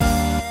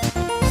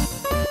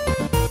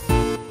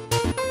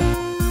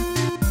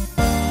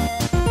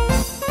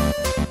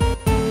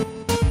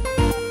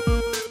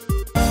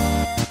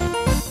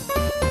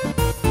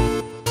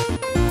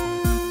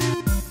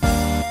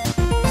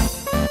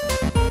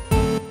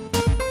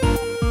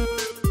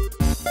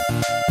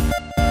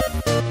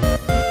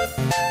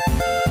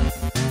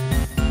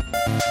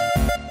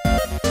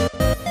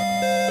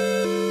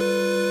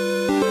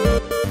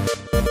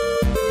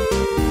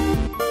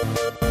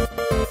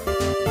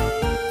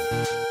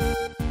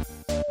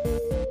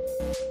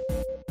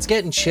It's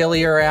getting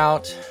chillier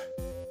out.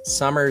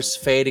 Summer's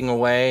fading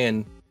away,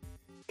 and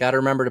gotta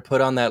remember to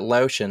put on that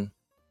lotion.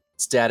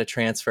 It's Data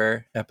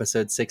Transfer,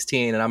 episode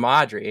 16, and I'm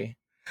Audrey.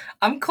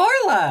 I'm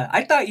Carla.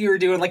 I thought you were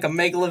doing like a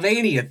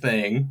megalovania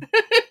thing.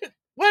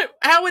 What?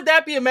 How would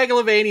that be a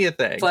megalovania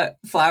thing?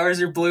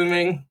 Flowers are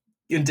blooming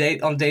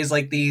on days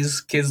like these.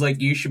 Kids like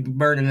you should be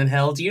burning in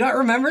hell. Do you not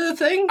remember the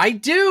thing? I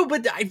do,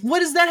 but what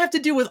does that have to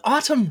do with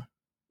autumn?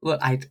 Look,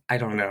 I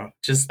don't know.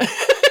 Just...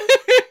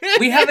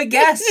 We have a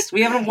guest.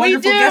 We have a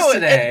wonderful guest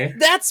today.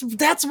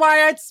 That's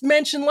why I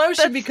mentioned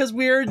Lotion, because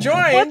we are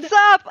joined. What's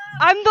up?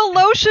 I'm the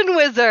Lotion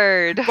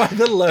Wizard. By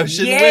the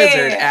Lotion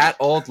Wizard at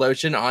Old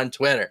Lotion on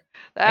Twitter.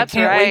 That's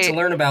right. I can't wait to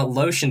learn about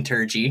lotion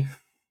turgy.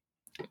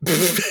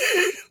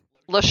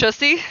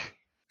 Lushussy?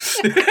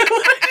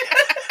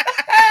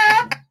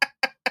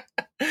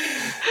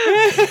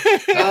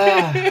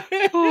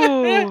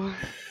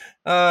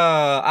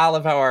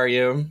 Olive, how are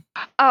you?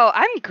 Oh,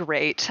 I'm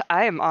great.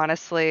 I am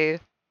honestly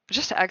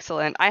just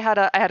excellent. I had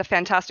a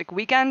fantastic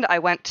weekend. I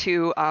went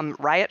to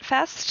Riot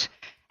Fest.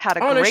 Had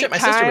a great time. Oh no shit, my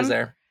sister was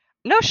there.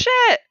 No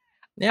shit.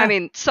 Yeah. I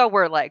mean, so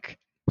were like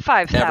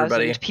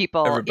 5,000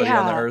 people. Everybody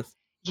on the earth.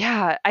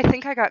 Yeah, I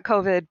think I got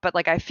COVID, but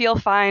like I feel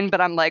fine, but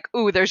I'm like,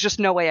 ooh, there's just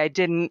no way I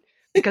didn't,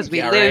 because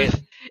we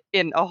live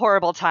in a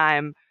horrible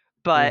time,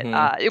 but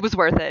it was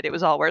worth it. It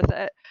was all worth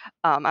it.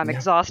 I'm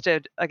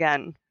exhausted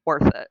again,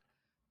 worth it.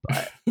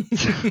 But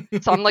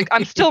so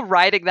I'm still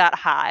riding that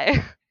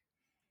high.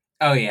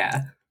 Oh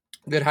yeah.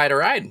 Good high to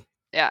ride.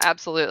 Yeah,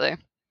 absolutely.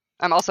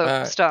 I'm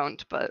also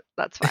stoned, but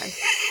that's fine.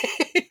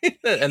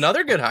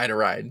 Another good high to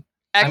ride.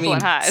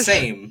 Excellent highs.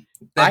 Same.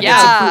 That's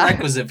a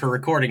prerequisite for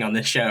recording on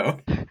this show.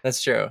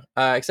 That's true.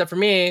 Except for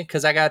me,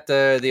 because I got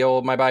the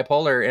old, my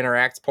bipolar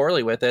interacts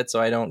poorly with it,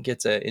 so I don't get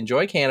to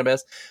enjoy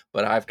cannabis.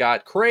 But I've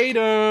got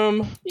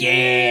Kratom.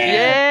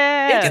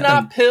 Yeah. It's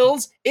not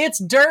pills. It's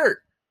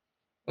dirt.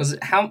 Was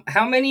it how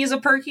many is a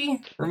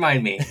perky?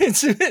 Remind me.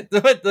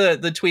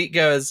 the tweet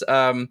goes.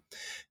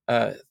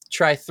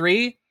 Try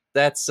 3.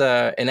 That's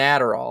an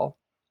Adderall.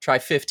 Try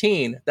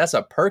 15. That's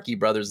a perky,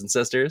 brothers and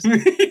sisters.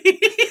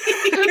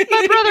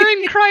 My brother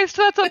in Christ,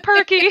 that's a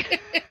perky.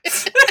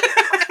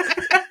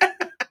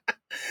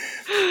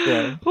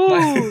 Yeah.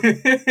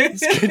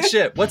 It's good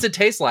shit. What's it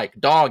taste like?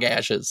 Dog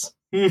ashes.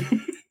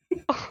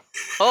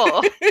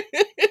 Oh.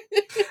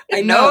 I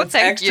know, it's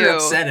extra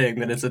upsetting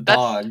that it's a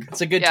dog.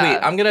 It's a good tweet.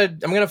 I'm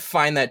gonna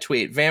find that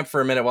tweet. Vamp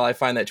for a minute while I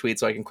find that tweet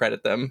so I can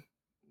credit them.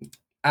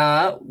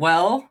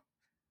 Well,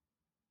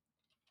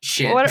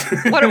 shit.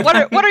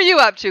 What are you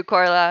up to,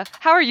 Corla?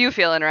 How are you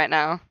feeling right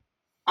now?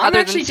 I'm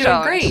actually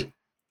doing great.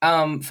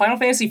 Final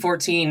Fantasy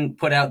XIV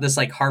put out this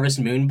like Harvest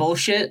Moon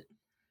bullshit.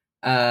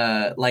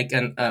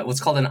 What's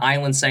called an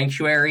island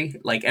sanctuary.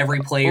 Like every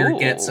player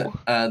gets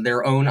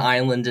their own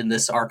island in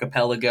this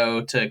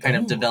archipelago to kind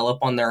of develop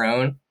on their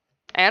own.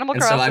 Animal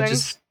Crossing.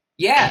 So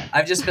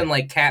I've just been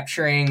like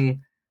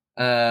capturing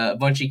a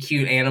bunch of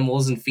cute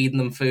animals and feeding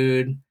them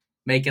food,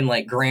 making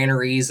like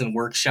granaries and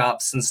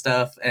workshops and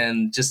stuff,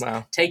 and just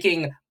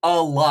taking a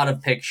lot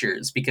of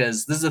pictures,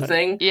 because this is a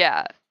thing.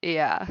 Yeah.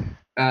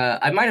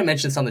 I might have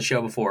mentioned this on the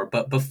show before,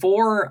 but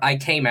before I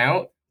came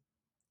out,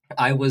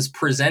 I was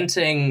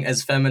presenting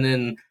as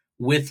feminine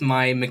with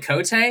my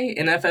Mikote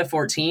in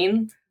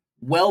FF14,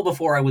 well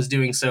before I was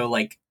doing so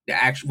like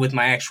with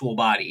my actual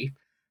body.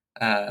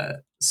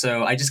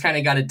 So I just kind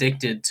of got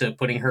addicted to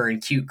putting her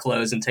in cute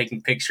clothes and taking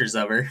pictures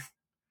of her.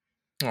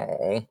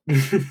 Oh.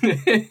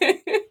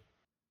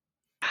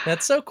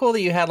 That's so cool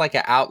that you had like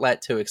an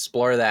outlet to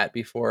explore that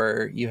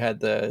before you had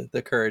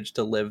the courage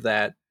to live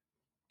that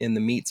in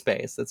the meat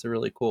space. That's a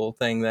really cool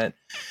thing that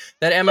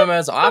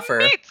MMOs offer.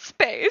 The meat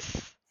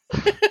space.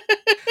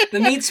 The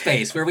meat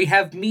space where we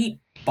have meat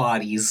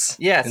bodies.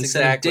 Yes,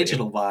 instead of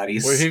digital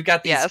bodies. Where we've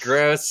got these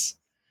gross,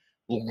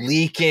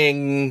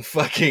 leaking,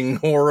 fucking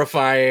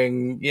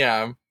horrifying,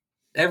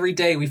 Every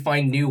day we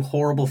find new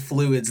horrible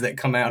fluids that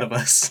come out of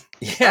us.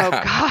 Yeah. Oh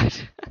God.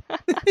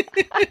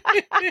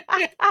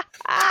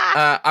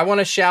 I want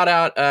to shout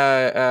out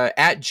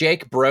at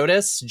Jake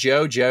Brodus,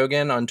 Joe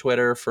Jogan on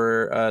Twitter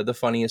for the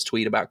funniest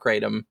tweet about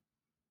Kratom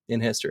in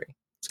history.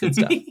 It's good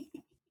stuff.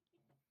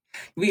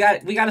 We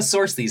got to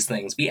source these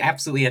things. We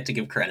absolutely have to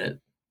give credit.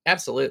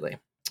 Absolutely.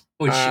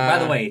 Which, by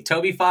the way,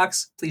 Toby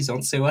Fox, please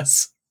don't sue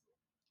us.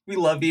 We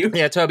love you.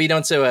 Yeah, Toby,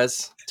 don't sue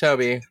us.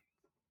 Toby.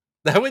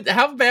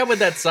 How bad would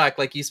that suck?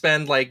 Like, you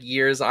spend like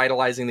years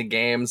idolizing the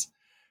games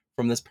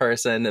from this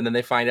person, and then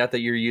they find out that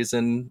you're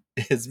using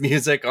his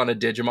music on a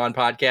Digimon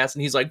podcast,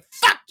 and he's like,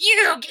 "Fuck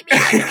you! Give me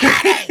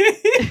my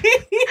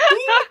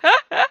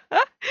money!"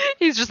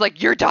 He's just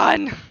like, "You're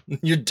done.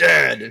 You're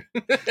dead.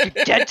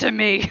 You're dead to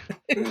me."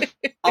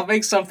 I'll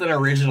make something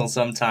original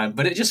sometime,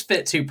 but it just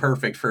fit too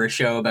perfect for a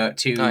show about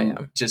two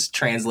just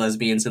trans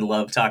lesbians in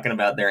love talking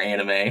about their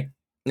anime.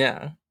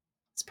 Yeah,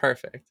 it's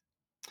perfect.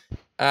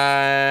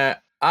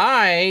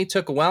 I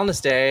took a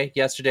wellness day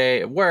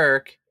yesterday at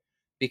work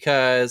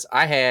because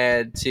I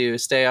had to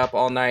stay up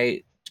all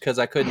night because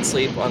I couldn't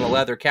sleep on a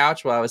leather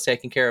couch while I was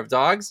taking care of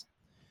dogs.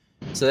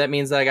 So that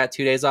means that I got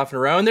 2 days off in a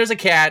row, and there's a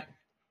cat.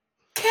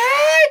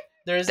 Cat!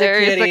 There's There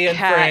a is a kitty in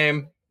cat.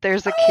 frame.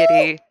 There's a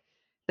kitty.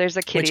 There's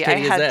a kitty. Which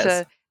kitty is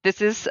this?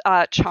 This is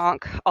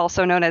Chonk,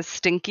 also known as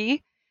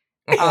Stinky.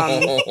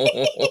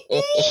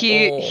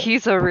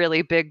 He's a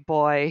really big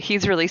boy.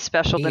 He's really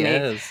special to me.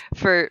 Is.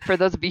 For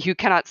those of you who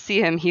cannot see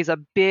him, he's a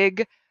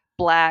big,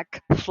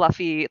 black,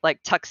 fluffy,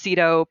 like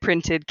tuxedo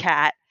printed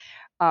cat.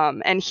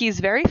 And he's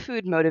very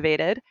food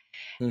motivated,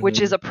 which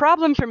is a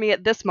problem for me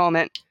at this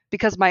moment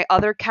because my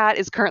other cat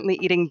is currently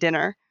eating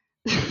dinner.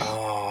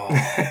 Oh.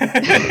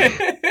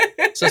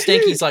 So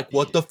Stinky's like,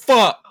 what the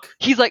fuck?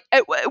 He's like,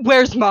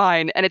 where's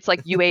mine? And it's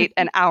like, you ate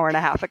an hour and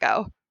a half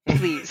ago.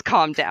 Please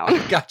calm down.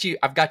 I've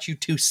got you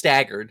two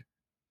staggered.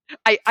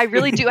 I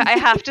really do. I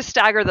have to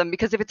stagger them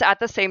because if it's at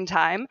the same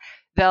time,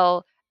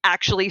 they'll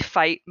actually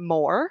fight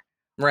more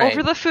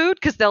over the food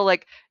because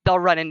they'll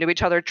run into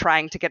each other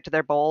trying to get to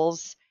their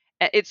bowls.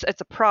 It's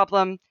a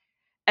problem.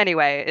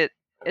 Anyway,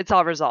 it's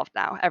all resolved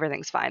now.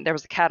 Everything's fine. There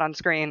was a cat on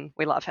screen.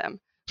 We love him.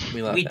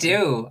 We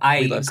do.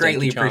 I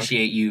greatly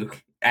appreciate you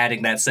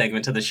adding that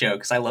segment to the show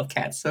because I love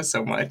cats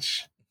so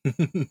much.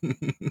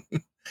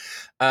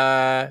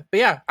 But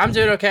yeah, I'm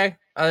doing okay.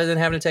 Other than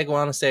having to take a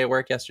while to stay at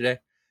work yesterday.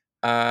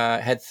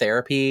 Had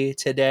therapy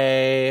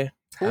today.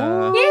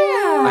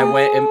 I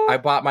went and I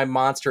bought my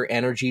Monster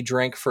Energy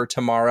drink for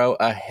tomorrow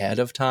ahead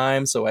of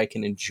time so I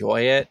can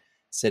enjoy it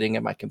sitting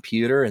at my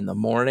computer in the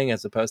morning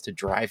as opposed to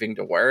driving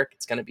to work.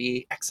 It's going to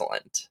be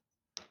excellent.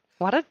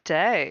 What a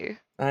day.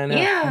 I know.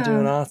 Yeah. I'm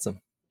doing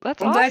awesome.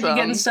 That's I'm awesome. glad you're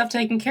getting stuff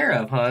taken care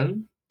of,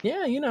 hon.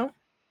 Yeah,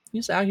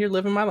 just out here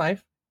living my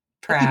life.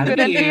 Proud Good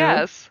of you.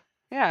 NPS.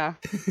 Yeah.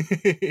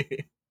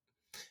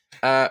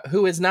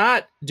 Who is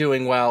not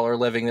doing well or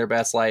living their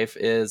best life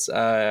is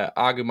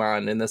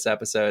Agumon in this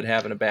episode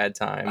having a bad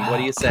time. What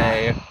do you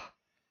say?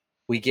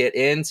 We get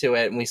into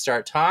it and we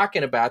start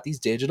talking about these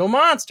digital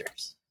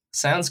monsters.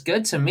 Sounds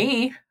good to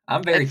me.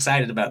 I'm very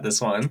excited about this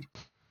one.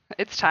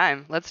 It's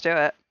time. Let's do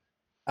it.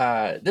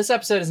 This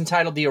episode is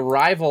entitled The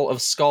Arrival of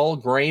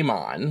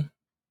Skullgreymon.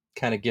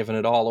 Kind of giving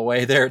it all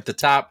away there at the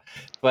top.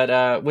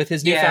 But with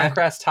his newfound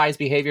crest, Ty's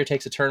behavior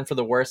takes a turn for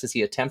the worse as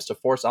he attempts to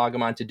force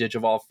Agumon to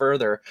digivolve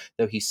further,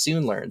 though he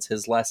soon learns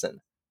his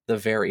lesson the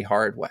very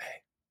hard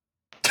way.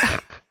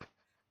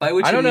 By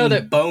which I don't know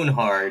that bone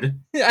hard.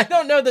 I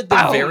don't know that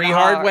the very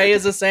hard way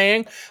is a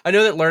saying. I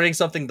know that learning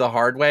something the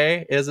hard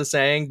way is a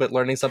saying, but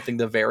learning something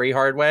the very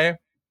hard way?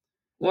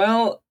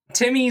 Well,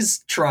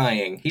 Timmy's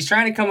trying. He's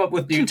trying to come up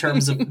with new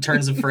turns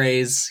of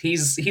phrase.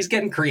 He's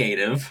getting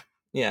creative.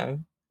 Yeah,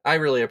 I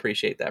really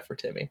appreciate that for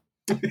Timmy.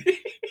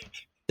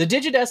 The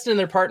Digidestin and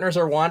their partners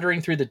are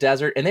wandering through the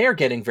desert, and they are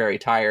getting very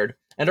tired,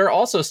 and are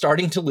also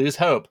starting to lose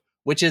hope,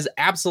 which is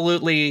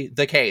absolutely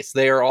the case.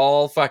 They are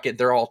all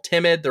they're all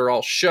timid, they're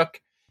all shook.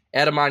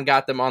 Edamon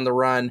got them on the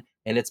run,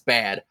 and it's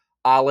bad.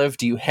 Olive,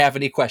 do you have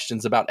any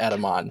questions about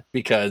Edamon?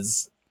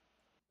 Because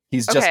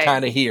he's just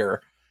kind of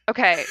here.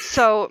 Okay,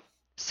 so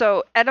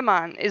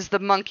Edamon is the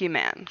monkey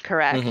man,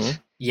 correct? Mm-hmm.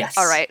 Yes.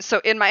 All right,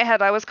 so in my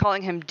head, I was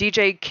calling him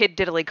DJ Kid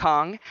Diddly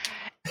Kong.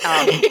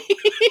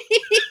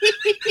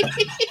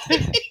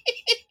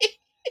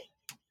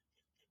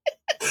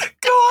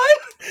 Go on.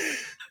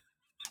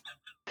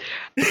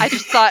 I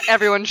just thought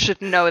everyone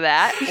should know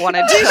that.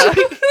 Wanted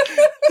to.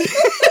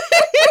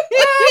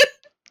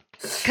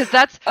 Because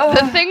that's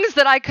the things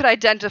that I could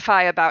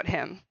identify about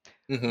him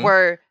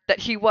were that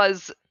he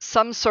was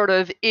some sort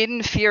of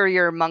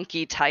inferior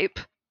monkey type,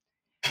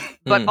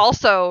 but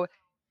also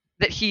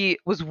that he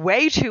was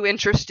way too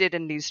interested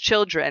in these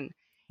children.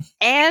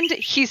 And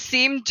he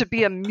seemed to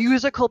be a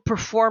musical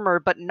performer,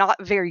 but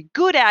not very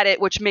good at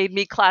it, which made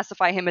me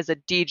classify him as a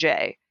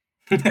DJ.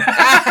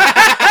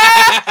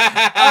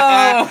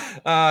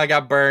 I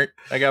got burnt.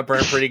 I got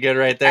burnt pretty good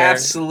right there.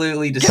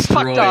 Absolutely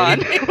destroyed. Get fucked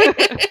on.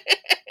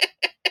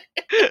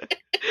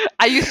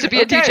 I used to be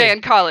a DJ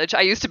in college.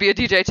 I used to be a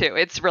DJ too.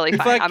 It's really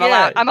fine.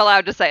 I'm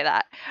allowed to say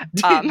that.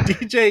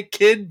 DJ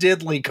Kid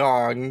Diddly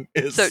Kong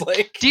is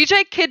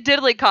DJ Kid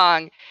Diddly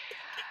Kong.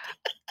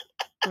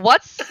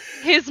 What's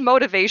his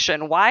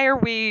motivation? Why are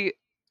we?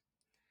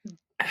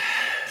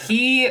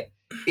 He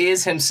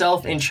is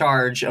himself in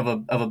charge of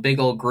a big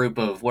old group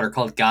of what are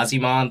called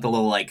Gazimon, the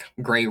little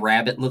gray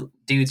rabbit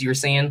dudes you were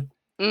seeing.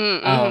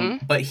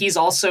 Mm-hmm. But he's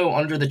also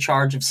under the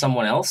charge of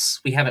someone else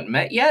we haven't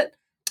met yet,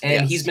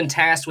 and he's been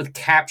tasked with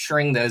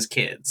capturing those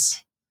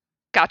kids.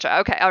 Gotcha.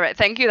 Okay. All right.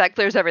 Thank you. That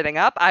clears everything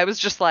up. I was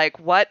just like,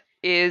 what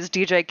is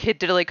DJ Kid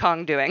Diddly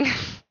Kong doing?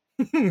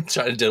 Trying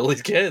to diddle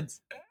these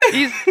kids.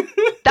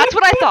 That's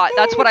what I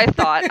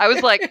thought. I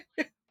was like,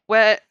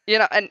 what?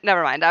 And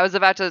never mind. I was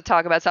about to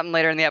talk about something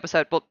later in the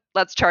episode. Well,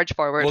 let's charge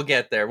forward. We'll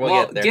get there.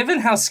 Well, given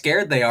how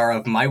scared they are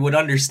of him, I would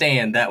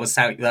understand that was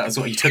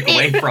what you took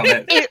away from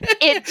it.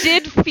 It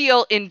did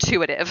feel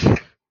intuitive.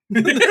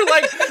 They're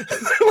like,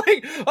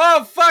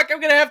 oh fuck, I'm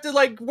gonna have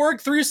to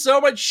work through so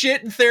much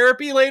shit in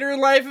therapy later in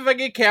life if I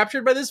get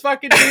captured by this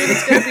fucking dude.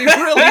 It's gonna be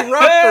really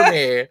rough for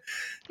me.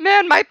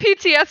 Man, my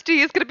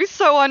PTSD is gonna be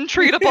so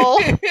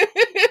untreatable.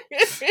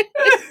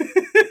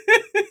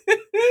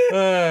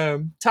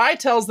 Ty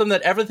tells them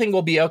that everything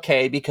will be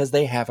okay because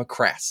they have a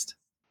crest.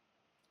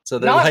 So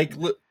they're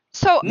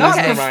So not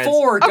Losing their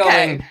before minds.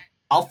 going, Okay.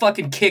 I'll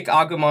fucking kick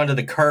Agumon to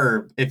the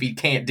curb if he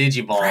can't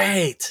Digivolve.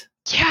 Right.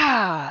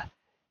 Yeah,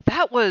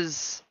 that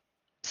was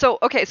so.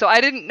 Okay, so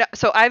I didn't know.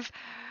 So I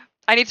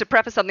need to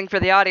preface something for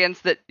the audience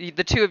that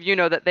the two of you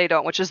know that they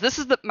don't, which is this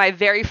is my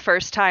very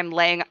first time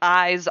laying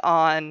eyes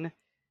on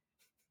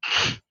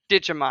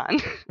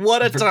Digimon.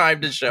 What a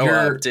time to show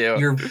up to.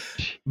 Your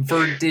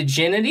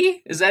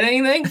vertiginity? Is that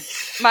anything?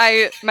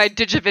 my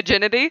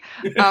digivirginity.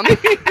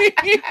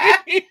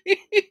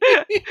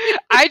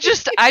 I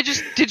just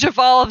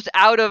digivolved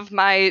out of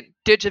my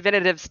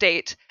digivinative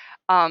state.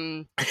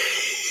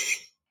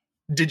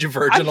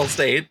 Digivirginal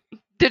state.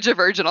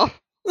 Digivirginal.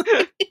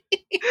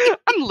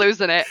 I'm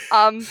losing it.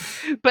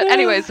 But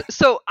anyways,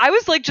 so I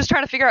was like just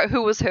trying to figure out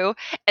who was who,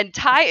 and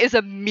Ty is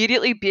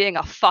immediately being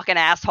a fucking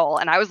asshole,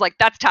 and I was like,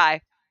 that's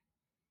Ty.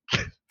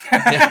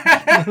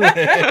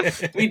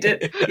 We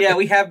did. Yeah,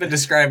 we have been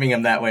describing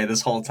him that way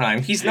this whole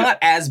time. He's not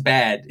as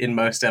bad in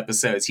most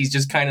episodes. He's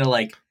just kind of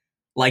like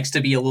likes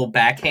to be a little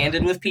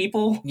backhanded with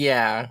people.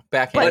 Yeah,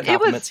 backhanded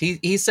compliments.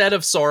 He said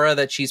of Sora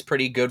that she's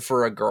pretty good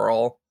for a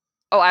girl.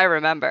 Oh, I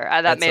remember.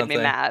 That made me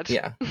mad.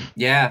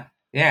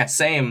 Yeah,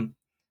 same.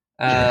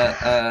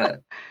 No,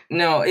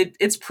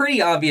 it's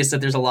pretty obvious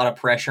that there's a lot of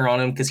pressure on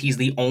him because he's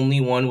the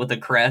only one with a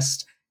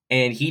crest,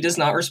 and he does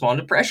not respond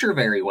to pressure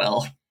very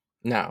well.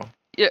 No.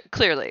 Yeah,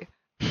 clearly.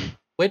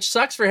 Which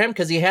sucks for him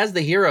because he has the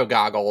hero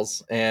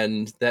goggles,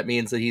 and that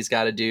means that he's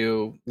got to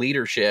do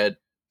leader shit,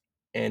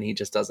 and he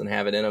just doesn't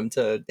have it in him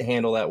to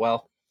handle that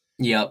well.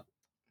 Yep.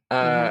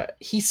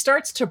 He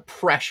starts to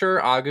pressure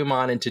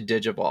Agumon into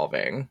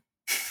digivolving.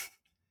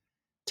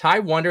 Ty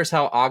wonders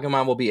how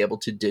Agumon will be able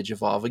to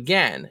digivolve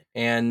again,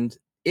 and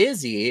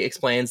Izzy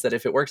explains that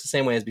if it works the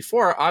same way as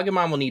before,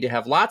 Agumon will need to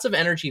have lots of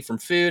energy from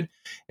food,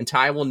 and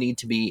Ty will need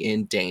to be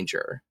in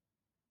danger.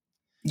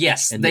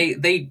 Yes, and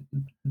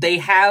they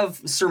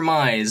have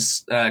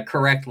surmised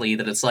correctly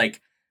that it's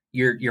like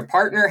your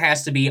partner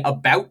has to be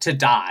about to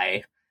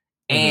die,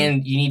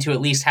 and you need to at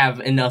least have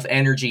enough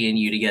energy in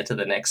you to get to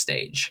the next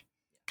stage.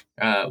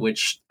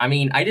 Which, I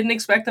mean, I didn't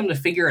expect them to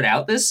figure it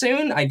out this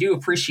soon. I do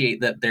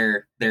appreciate that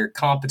they're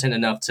competent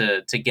enough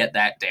to get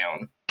that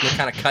down. They're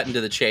kind of cutting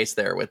to the chase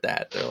there with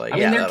that. They're like, I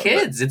mean, they're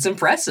kids. It's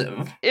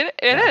impressive. It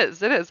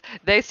is.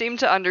 They seem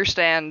to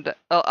understand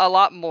a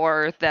lot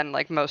more than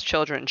like most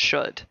children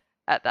should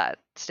at that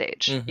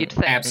stage. You'd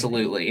think.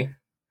 Absolutely.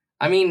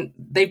 I mean,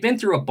 they've been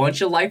through a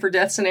bunch of life or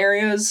death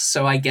scenarios,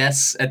 so I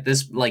guess at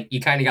this, like, you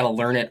kind of got to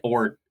learn it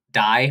or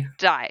die.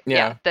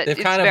 Yeah. They've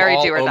kind of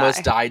all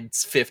almost died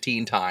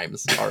 15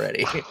 times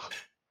already.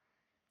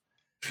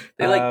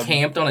 They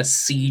camped on a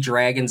sea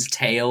dragon's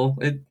tail.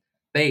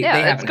 They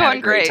haven't had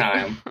a great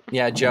time.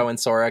 Yeah, Joe and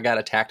Sora got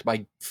attacked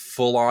by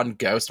full-on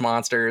ghost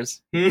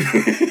monsters.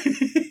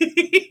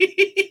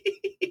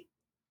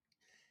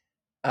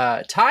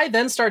 Ty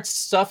then starts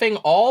stuffing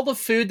all the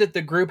food that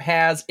the group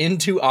has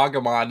into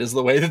Agumon, is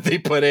the way that they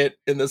put it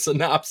in the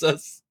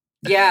synopsis.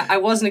 Yeah, I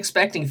wasn't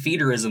expecting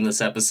feederism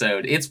this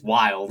episode. It's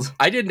wild.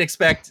 I didn't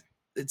expect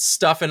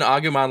stuffing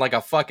Agumon like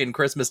a fucking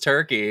Christmas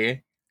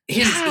turkey.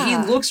 He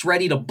looks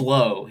ready to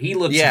blow. He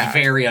looks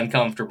very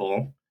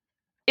uncomfortable.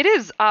 It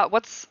is.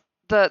 What's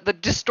the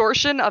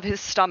distortion of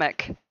his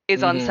stomach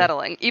is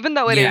unsettling. Even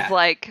though it is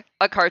like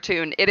a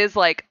cartoon, it is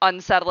like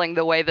unsettling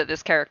the way that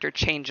this character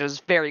changes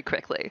very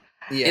quickly.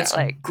 Yeah. It's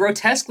like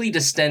grotesquely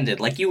distended,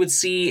 like you would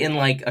see in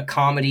like a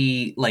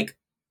comedy, like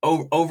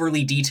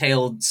overly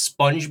detailed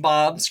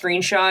SpongeBob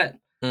screenshot.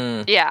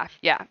 Yeah,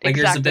 like exactly.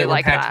 There's a bit where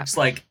like Patrick's that.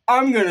 like,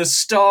 I'm gonna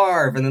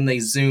starve, and then they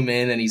zoom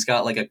in and he's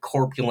got like a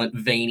corpulent,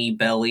 veiny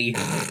belly.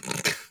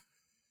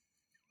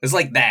 It's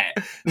like that.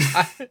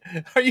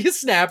 Are you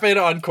snapping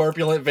on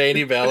corpulent,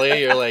 veiny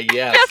belly? You're like,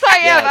 yes. Yes, I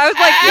am. I was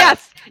like,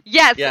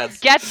 yes.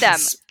 Get them.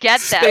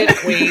 Spit,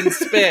 queen,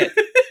 spit.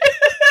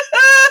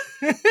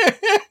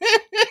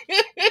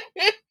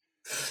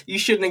 You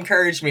shouldn't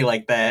encourage me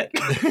like that.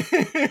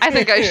 I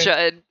think I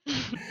should.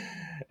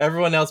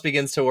 Everyone else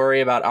begins to worry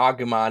about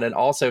Agumon and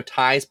also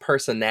Ty's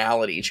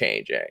personality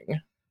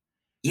changing.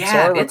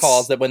 Yeah, Sora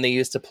recalls that when they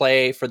used to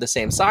play for the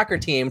same soccer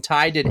team,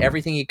 Ty did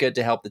everything he could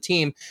to help the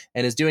team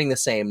and is doing the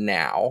same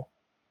now.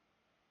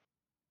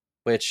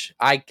 Which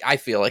I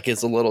feel like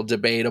is a little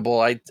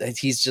debatable.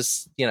 He's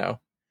just,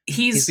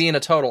 he's being a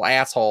total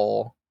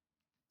asshole.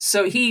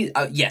 So he's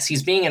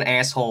being an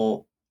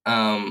asshole.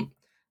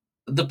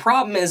 The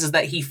problem is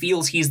that he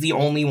feels he's the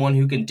only one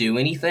who can do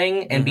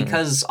anything, and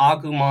because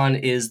Agumon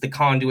is the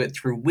conduit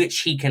through which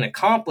he can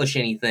accomplish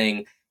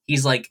anything,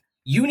 he's like,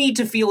 you need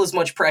to feel as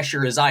much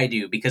pressure as I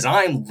do because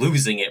I'm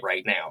losing it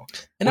right now.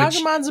 And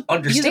Agumon's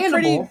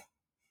understandable. He's a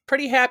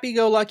pretty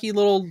happy-go-lucky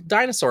little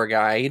dinosaur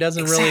guy. He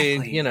doesn't really,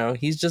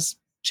 he's just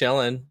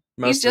chilling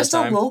most of the time. He's just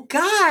a little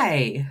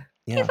guy.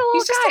 Yeah. He's a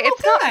little guy.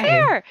 It's not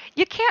fair.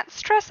 You can't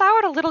stress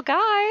out a little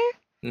guy.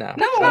 No,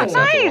 it's not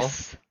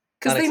nice.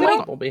 Because they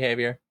know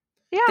behavior.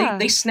 Yeah,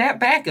 they snap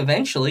back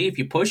eventually if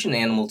you push an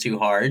animal too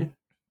hard.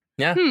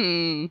 Yeah.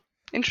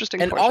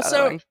 Interesting. And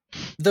also,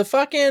 the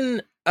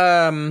fucking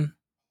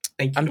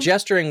I'm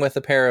gesturing with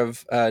a pair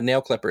of nail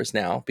clippers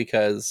now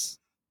because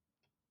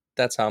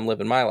that's how I'm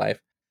living my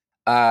life.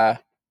 Because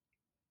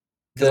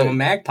I'm a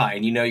magpie,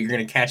 and you're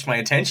going to catch my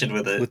attention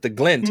with it. With the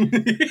glint.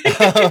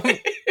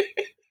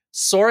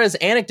 Sora's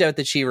anecdote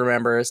that she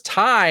remembers,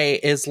 Tai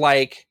is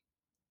like,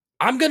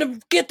 I'm going to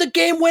get the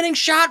game-winning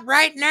shot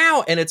right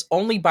now. And it's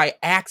only by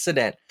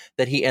accident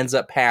that he ends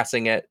up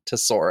passing it to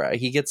Sora.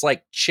 He gets,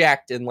 like,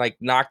 checked and, like,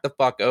 knocked the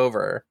fuck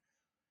over.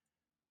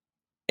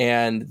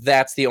 And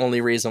that's the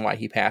only reason why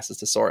he passes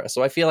to Sora.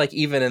 So I feel like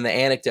even in the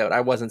anecdote,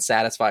 I wasn't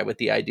satisfied with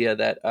the idea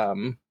that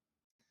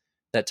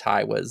that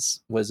Tai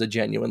was a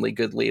genuinely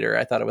good leader.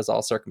 I thought it was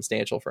all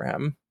circumstantial for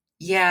him.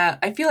 Yeah,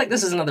 I feel like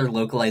this is another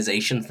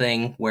localization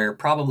thing where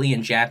probably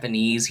in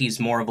Japanese he's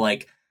more of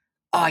like,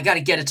 oh, I got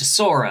to get it to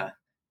Sora.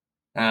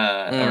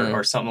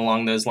 Or something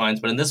along those lines.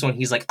 But in this one,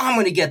 he's like, I'm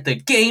going to get the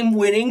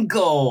game-winning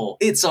goal.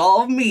 It's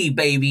all me,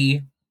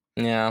 baby.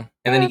 Yeah.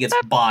 And then he gets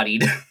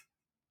bodied.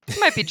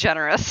 Might be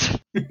generous.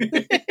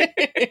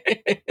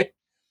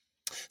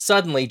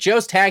 Suddenly,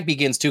 Joe's tag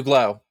begins to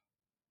glow.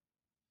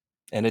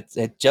 And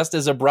it just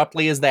as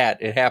abruptly as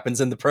that, it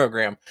happens in the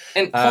program.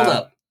 And hold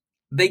up.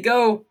 They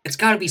go, it's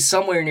got to be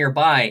somewhere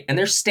nearby. And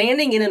they're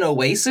standing in an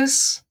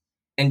oasis.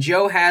 And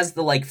Joe has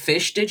the, like,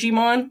 fish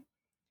Digimon.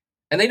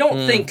 And they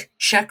don't think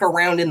check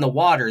around in the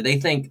water. They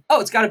think, oh,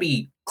 it's got to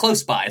be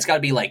close by. It's got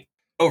to be, like,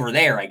 over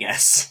there, I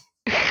guess.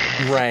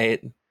 Right.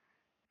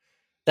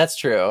 That's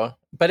true.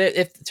 But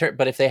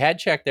if they had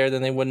checked there,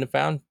 then they wouldn't have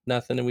found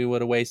nothing, and we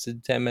would have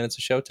wasted 10 minutes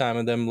of showtime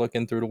of them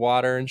looking through the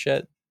water and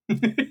shit.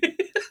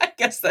 I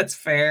guess that's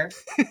fair.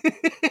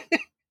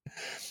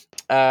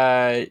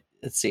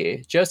 Let's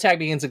see. Joe's tag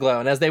begins to glow,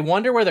 and as they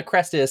wonder where the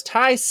crest is,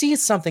 Tai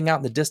sees something out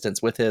in the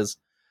distance with his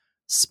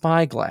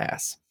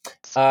spyglass.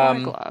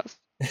 Spyglass.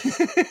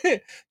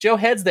 Joe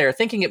heads there,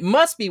 thinking it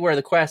must be where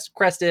the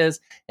crest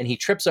is, and he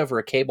trips over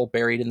a cable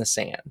buried in the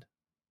sand.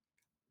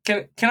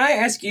 Can I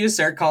ask you to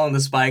start calling the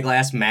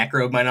spyglass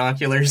macro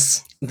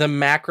binoculars? The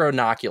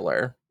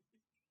macronocular.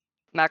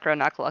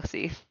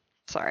 Macronoculusy.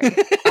 Sorry.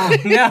 Oh,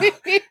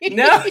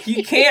 no,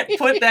 you can't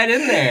put that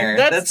in there.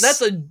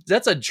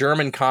 That's a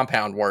German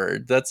compound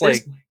word. That's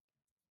like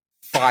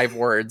 5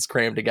 words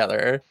crammed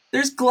together.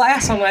 There's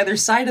glass on either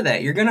side of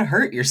that. You're gonna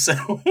hurt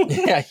yourself.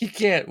 Yeah, you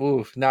can't.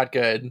 Oof, not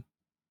good.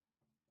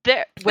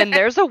 When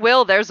there's a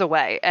will, there's a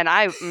way, and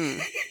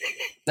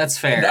That's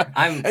fair.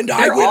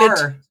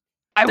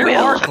 There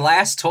are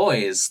glass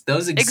toys.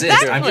 Those exist.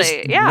 Exactly, I'm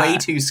just way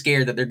too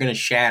scared that they're going to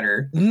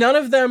shatter. None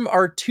of them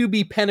are to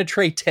be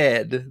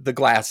penetrated, the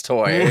glass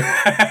toy.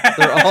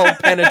 They're all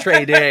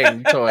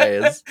penetrating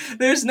toys.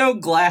 There's no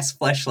glass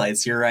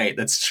fleshlights. You're right.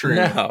 That's true.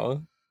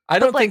 No. I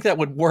don't think that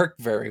would work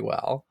very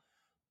well.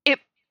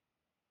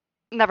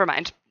 Never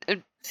mind.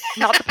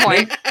 Not the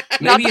point.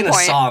 Maybe in a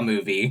Saw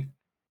movie.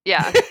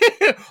 Yeah.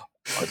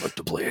 I'd like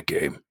to play a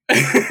game.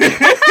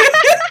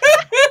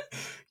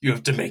 You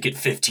have to make it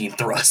 15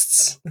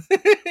 thrusts.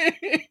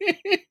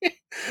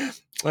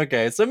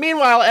 Okay, so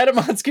meanwhile,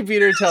 Edamon's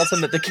computer tells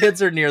him that the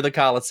kids are near the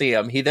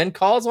Coliseum. He then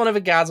calls one of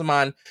the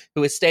Gazamon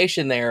who is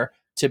stationed there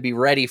to be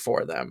ready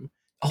for them.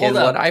 Hold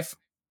up.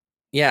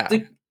 Yeah.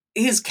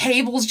 His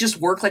cables just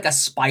work like a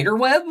spider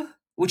web,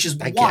 which is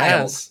wild.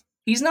 Guess.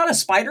 He's not a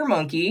spider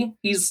monkey.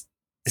 He's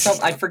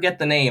I forget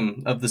the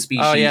name of the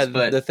species. Oh yeah,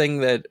 but the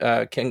thing that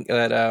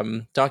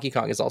Donkey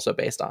Kong is also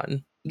based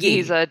on. Yeah,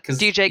 he's a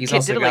DJ Kid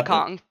Diddly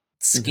Kong.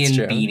 Skin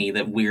beanie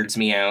that weirds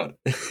me out.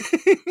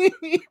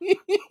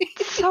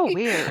 So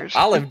weird.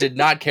 Olive did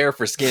not care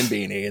for Skin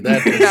Beanie.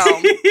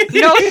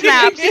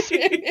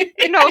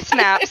 No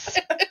snaps.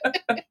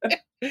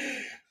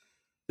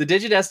 The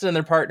Digidestin and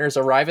their partners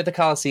arrive at the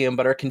Coliseum,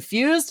 but are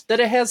confused that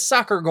it has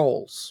soccer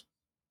goals.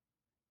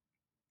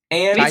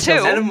 And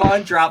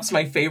Edamon drops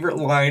my favorite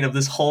line of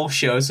this whole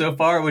show so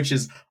far, which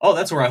is, "Oh,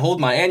 that's where I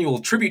hold my annual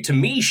Tribute to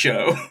Me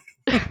show."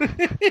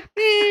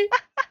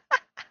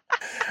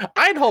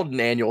 I'd hold an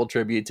annual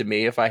tribute to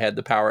me if I had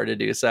the power to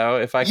do so.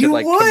 If I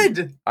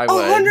could, I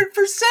would.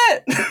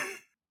 100%.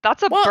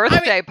 That's a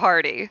birthday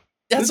party.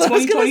 That's what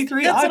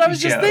I was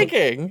just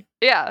thinking.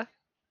 Yeah,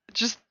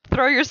 just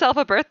throw yourself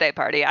a birthday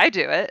party. I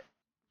do it.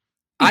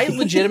 I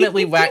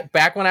legitimately,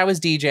 back when I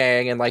was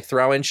DJing and like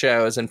throwing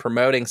shows and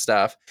promoting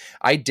stuff,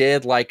 I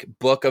did like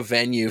book a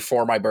venue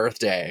for my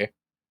birthday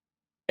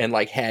and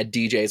like had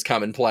DJs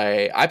come and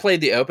play. I played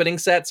the opening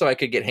set so I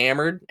could get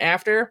hammered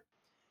after.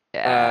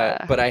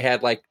 Yeah. But I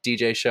had like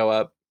DJ show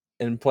up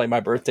and play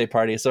my birthday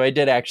party. So I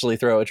did actually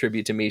throw a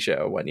Tribute to Me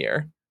show one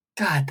year.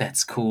 God,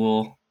 that's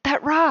cool.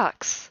 That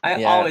rocks.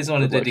 I always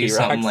wanted to do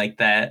something like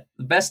that.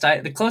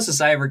 The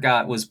closest I ever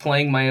got was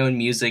playing my own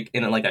music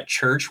in like a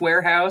church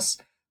warehouse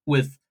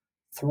with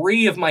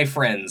 3 of my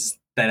friends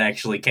that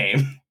actually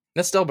came.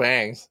 That still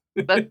bangs.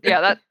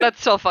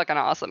 That's so fucking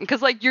awesome.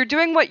 Because like you're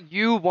doing what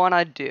you want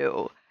to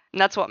do,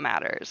 and that's what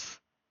matters.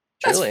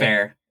 That's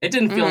fair. It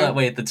didn't feel that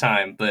way at the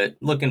time, but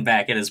looking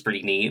back, it is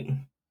pretty neat.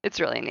 It's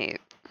really neat.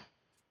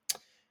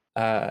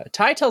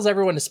 Tai tells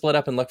everyone to split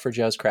up and look for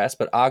Joe's crest,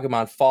 but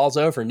Agumon falls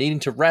over, needing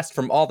to rest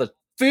from all the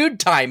food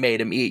Tai made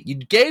him eat. You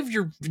gave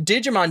your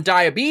Digimon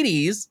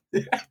diabetes.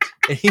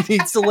 and he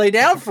needs to lay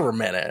down for a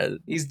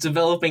minute. He's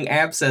developing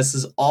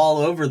abscesses all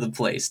over the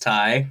place,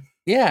 Ty.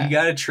 Yeah. You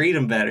gotta treat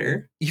him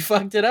better. You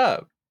fucked it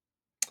up.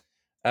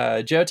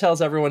 Joe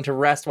tells everyone to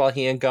rest while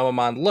he and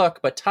Gomamon look,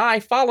 but Tai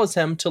follows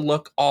him to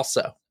look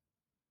also.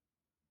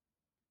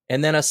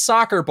 And then a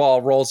soccer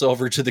ball rolls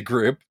over to the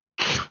group,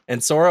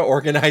 and Sora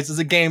organizes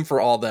a game for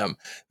all them,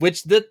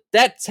 which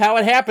that's how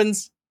it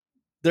happens.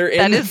 They're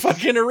in the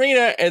fucking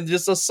arena, and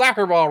just a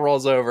soccer ball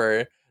rolls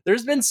over.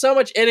 There's been so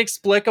much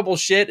inexplicable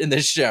shit in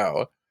this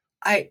show.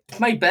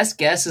 My best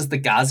guess is the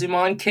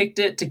Gazumon kicked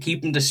it to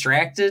keep him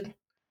distracted.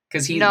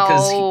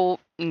 No,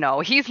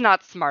 he's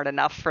not smart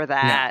enough for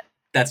that. No,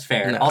 that's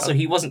fair. No. Also,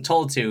 he wasn't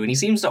told to, and he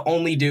seems to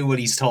only do what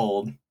he's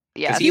told.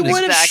 Yeah, he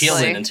was exactly.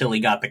 chilling until he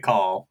got the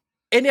call.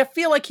 And I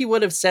feel like he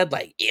would have said,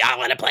 like, yeah, I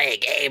want to play a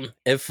game.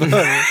 If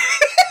I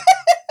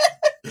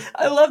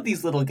love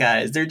these little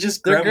guys. They're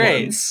just gremlins.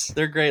 Great.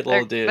 They're great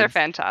little dudes. They're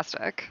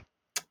fantastic.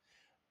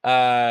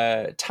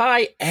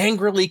 Tai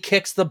angrily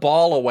kicks the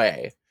ball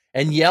away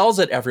and yells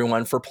at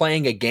everyone for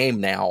playing a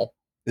game now,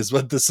 is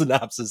what the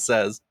synopsis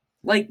says.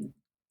 Like,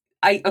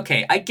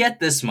 I get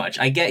this much.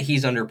 I get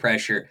he's under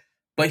pressure,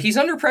 but he's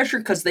under pressure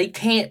because they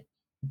can't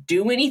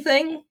do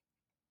anything.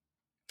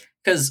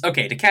 Because,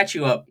 okay, to catch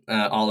you up,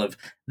 Olive,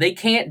 they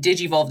can't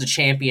Digivolve the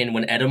champion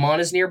when Edamon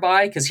is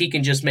nearby, because he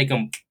can just make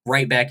him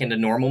right back into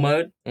normal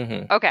mode.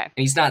 Mm-hmm. Okay. And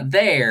he's not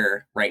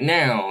there right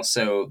now,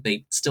 so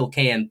they still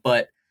can,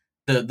 but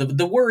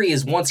the worry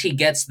is once he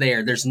gets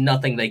there, there's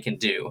nothing they can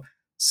do.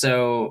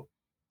 So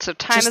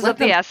time is of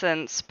the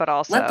essence, but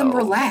also... let them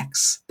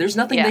relax. There's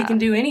nothing they can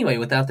do anyway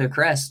without their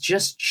crest.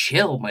 Just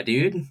chill, my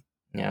dude.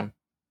 Yeah.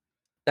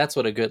 That's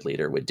what a good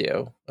leader would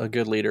do. A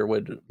good leader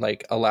would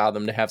like allow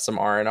them to have some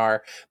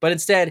R&R. But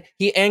instead,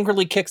 he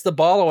angrily kicks the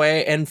ball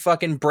away and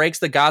fucking breaks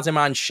the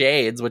Gazumon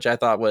shades, which I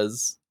thought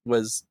was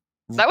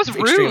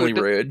extremely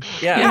rude.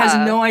 Yeah. He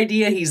has no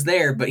idea he's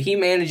there, but he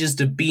manages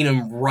to beat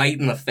him right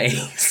in the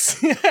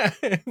face.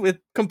 With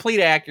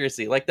complete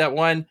accuracy. Like that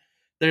one,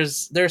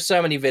 there's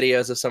so many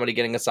videos of somebody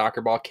getting a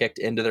soccer ball kicked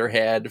into their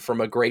head from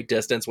a great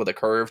distance with a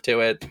curve to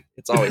it.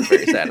 It's always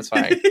very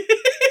satisfying.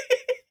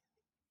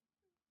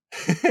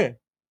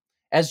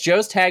 As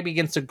Joe's tag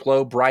begins to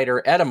glow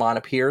brighter, Edamon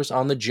appears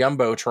on the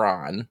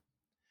Jumbotron.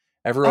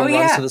 Everyone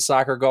runs to the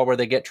soccer goal where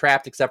they get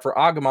trapped except for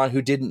Agumon,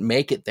 who didn't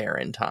make it there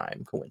in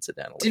time,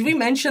 coincidentally. Did we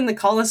mention the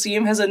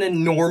Coliseum has an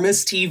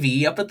enormous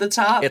TV up at the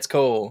top? It's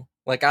cool.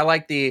 Like I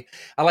like the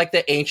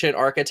ancient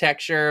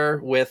architecture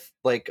with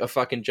like a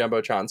fucking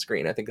Jumbotron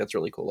screen. I think that's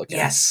really cool looking.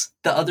 Yes.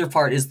 The other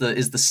part is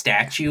the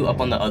statue up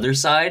on the other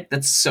side.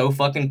 That's so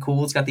fucking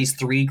cool. It's got these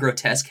 3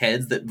 grotesque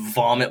heads that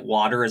vomit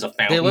water as a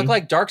fountain. They look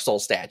like Dark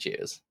Souls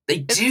statues. They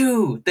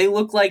do. They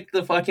look like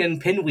the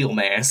fucking pinwheel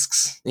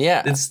masks.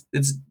 Yeah. It's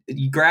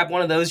you grab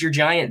one of those, you're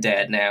Giant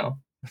Dad now.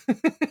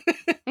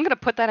 I'm gonna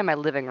put that in my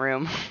living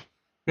room.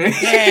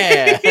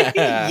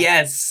 Yeah.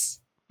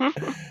 Yes.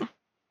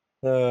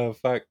 Oh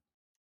fuck.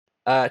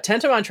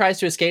 Tentomon tries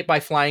to escape by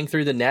flying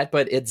through the net,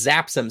 but it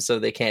zaps him so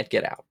they can't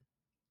get out.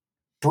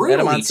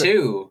 Brutally,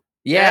 too.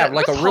 Yeah,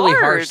 like a really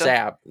harsh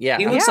zap. Yeah.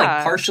 He looks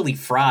like partially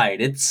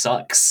fried. It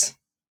sucks.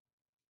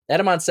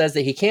 Edamon says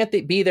that he can't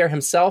be there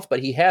himself,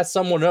 but he has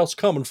someone else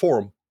coming for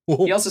him.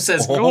 He also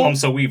says, "Oh, I'm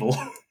so evil."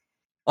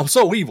 I'm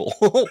so evil.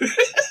 I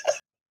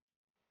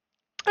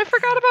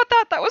forgot about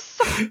that. That was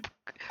so...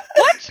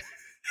 What?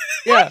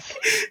 Yeah.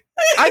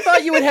 I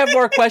thought you would have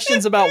more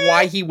questions about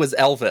why he was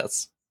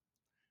Elvis.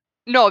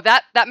 No,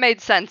 that made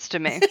sense to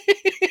me.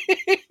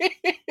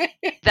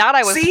 That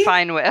I was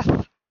fine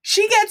with.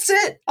 She gets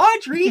it!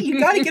 Audrey, you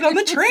gotta get on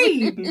the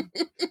train!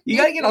 You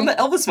gotta get on the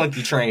Elvis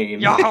Monkey train.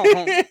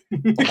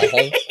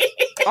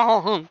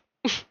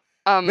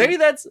 Maybe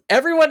that's...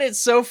 Everyone is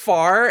so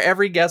far,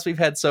 every guest we've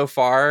had so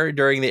far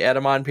during the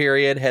Edamon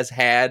period has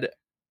had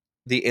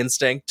the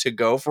instinct to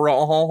go for a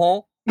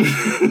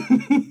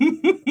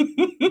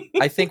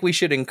I think we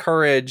should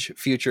encourage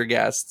future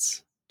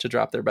guests to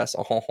drop their best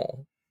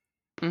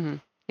Mm-hmm.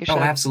 Oh,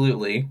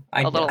 absolutely.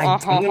 A little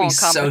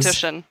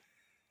competition.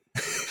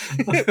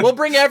 We'll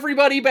bring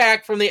everybody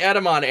back from the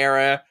Edamon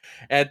era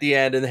at the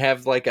end and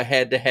have like a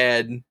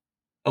head-to-head.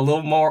 A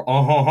little more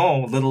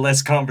a little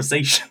less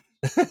conversation.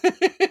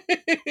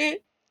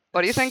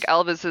 What do you think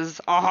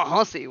Elvis's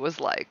was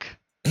like?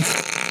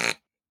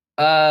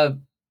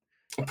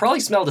 Probably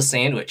smelled a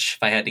sandwich,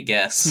 if I had to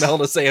guess.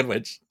 Smelled a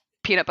sandwich.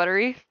 Peanut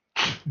buttery?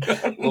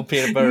 Little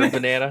peanut butter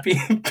banana.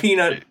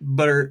 Peanut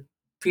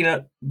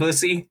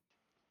bussy.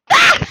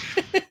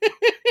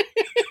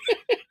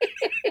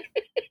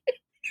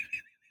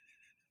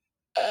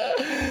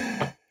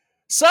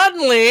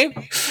 Suddenly,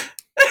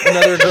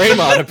 another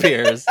Greymon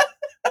appears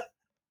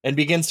and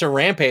begins to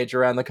rampage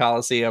around the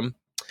Coliseum.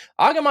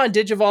 Agumon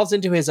digivolves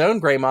into his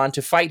own Greymon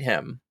to fight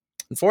him.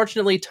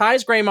 Unfortunately,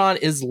 Ty's Greymon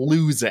is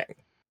losing.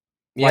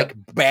 Like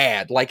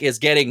bad. Like is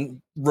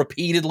getting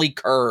repeatedly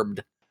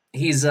curbed.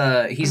 He's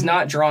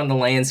not drawn the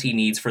lands he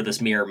needs for this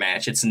mirror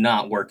match. It's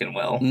not working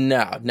well.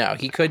 No.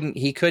 He couldn't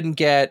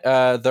get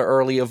the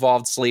early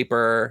evolved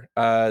sleeper.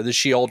 The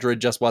Shieldred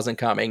just wasn't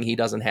coming. He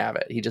doesn't have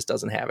it. He just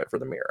doesn't have it for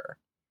the mirror.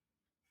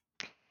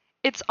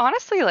 it's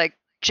honestly like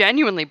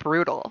genuinely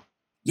brutal.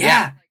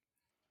 Yeah.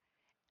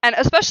 And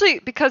especially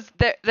because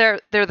they're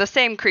the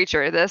same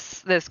creature,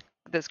 this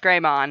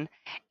Greymon,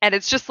 and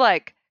it's just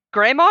like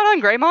Greymon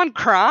on Greymon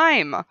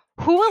crime.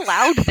 Who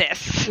allowed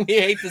this? We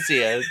hate to see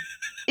it.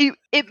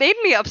 It made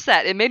me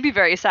upset. It made me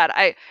very sad.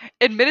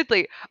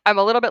 Admittedly, I'm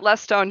a little bit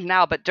less stoned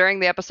now, but during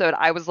the episode,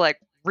 I was like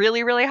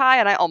really, really high,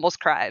 and I almost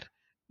cried.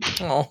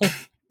 Oh.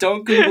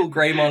 Don't Google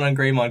Greymon on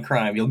Greymon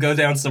crime. You'll go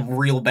down some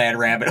real bad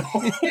rabbit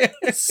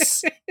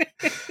holes.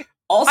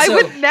 Also, I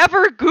would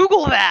never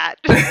Google that.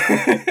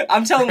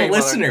 I'm telling the Greymon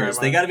listeners,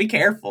 they got to be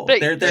careful.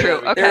 They're True.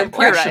 Okay. they're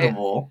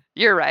impressionable.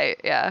 You're right.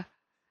 Yeah.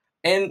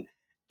 And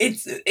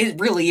it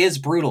really is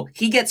brutal.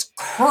 He gets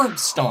curb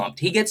stomped.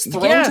 He gets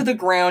thrown to the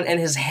ground and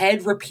his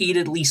head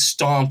repeatedly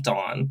stomped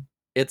on.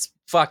 It's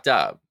fucked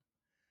up.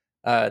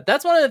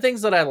 That's one of the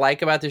things that I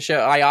like about the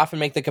show. I often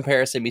make the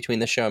comparison between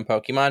the show and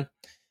Pokemon.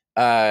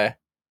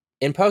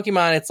 In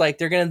Pokemon, it's like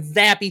they're gonna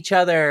zap each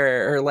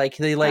other, or like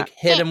they like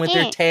hit them with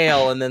their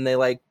tail, and then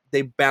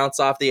they bounce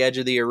off the edge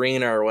of the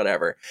arena or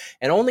whatever.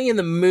 And only in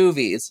the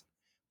movies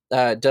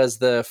does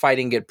the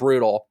fighting get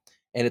brutal.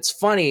 And it's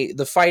funny,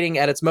 the fighting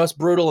at its most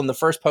brutal in the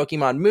first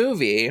Pokemon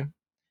movie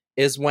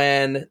is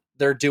when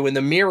they're doing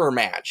the mirror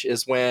match,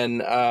 is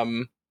when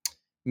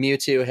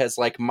Mewtwo has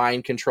like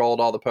mind controlled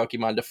all the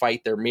Pokemon to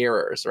fight their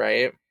mirrors,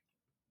 right?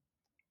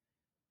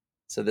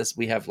 So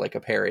we have like a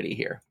parody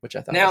here, which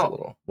I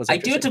thought was I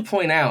do have to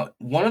point out,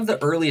 one of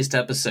the earliest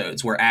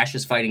episodes where Ash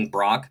is fighting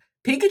Brock,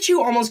 Pikachu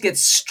almost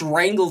gets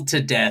strangled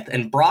to death,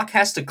 and Brock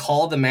has to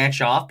call the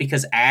match off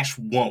because Ash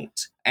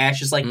won't.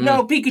 Ash is like,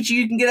 no, Pikachu,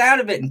 you can get out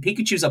of it, and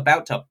Pikachu's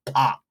about to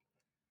pop.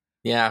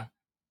 Yeah,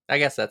 I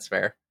guess that's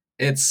fair.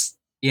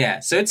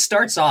 So it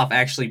starts off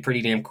actually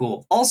pretty damn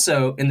cool.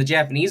 Also, in the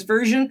Japanese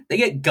version, they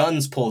get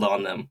guns pulled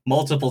on them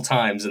multiple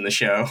times in the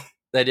show.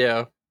 They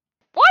do.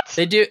 What?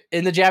 They do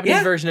in the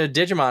Japanese version of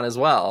Digimon as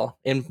well.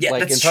 In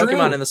Pokemon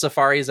true. In the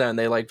Safari Zone,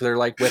 they're like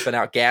whipping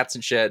out gats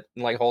and shit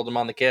and like holding them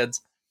on the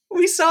kids.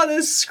 We saw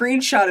this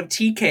screenshot of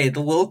TK, the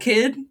little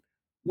kid,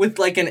 with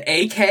like an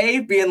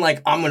AK being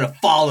like, I'm gonna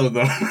follow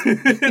them.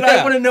 And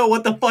I want to know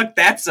what the fuck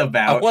that's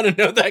about. I want to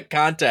know that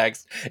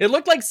context. It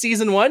looked like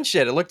season 1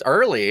 shit. It looked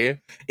early.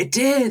 It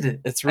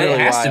did. It's really wild.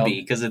 It has wild. to be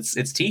because it's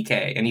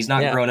TK and he's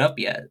not grown up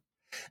yet.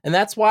 And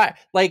that's why,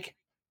 like,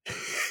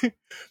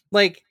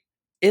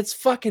 it's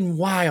fucking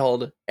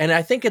wild. And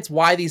I think it's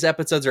why these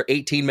episodes are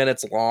 18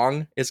 minutes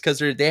long, is because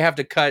they have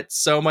to cut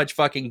so much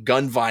fucking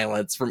gun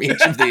violence from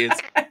each of these.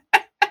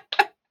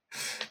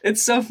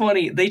 It's so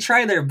funny. They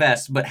try their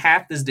best, but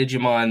half this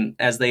Digimon,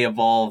 as they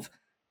evolve,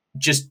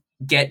 just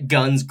get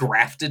guns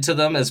grafted to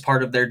them as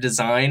part of their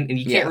design, and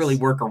you can't really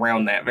work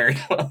around that very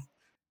well.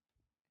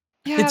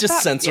 Yeah, it's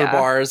just sensor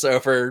bars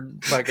over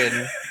fucking...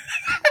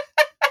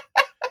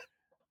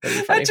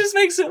 That just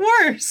makes it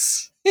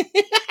worse.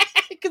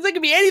 Because there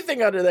could be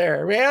anything under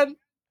there, man.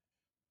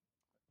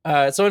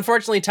 So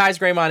unfortunately, Ty's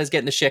Greymon is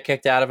getting the shit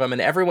kicked out of him,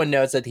 and everyone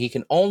knows that he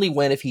can only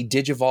win if he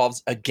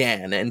digivolves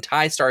again. And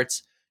Ty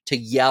starts to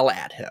yell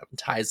at him.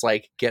 Ty's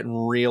like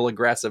getting real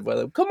aggressive with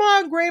him. Come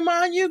on,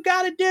 Greymon, you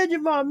got a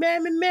digivolve,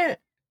 man.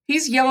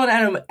 He's yelling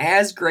at him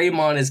as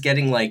Greymon is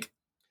getting like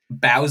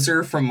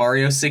Bowser from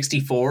Mario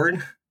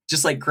 64,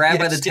 just like grabbed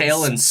by the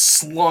tail and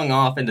slung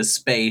off into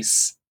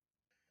space.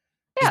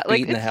 Yeah, just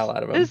beating the hell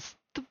out of him.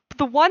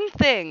 The one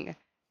thing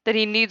that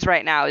he needs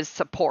right now is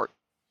support.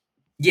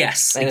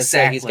 Yes, and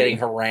exactly. He's getting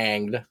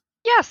harangued.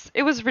 Yes,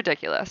 it was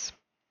ridiculous.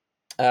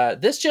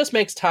 This just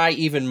makes Ty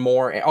even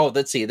more... Oh,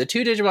 let's see. The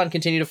two Digimon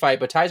continue to fight,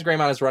 but Ty's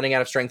Greymon is running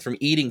out of strength from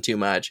eating too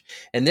much,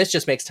 and this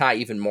just makes Ty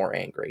even more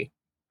angry.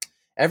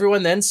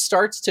 Everyone then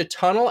starts to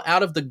tunnel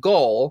out of the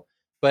goal,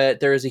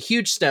 but there is a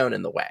huge stone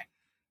in the way.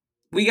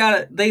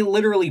 They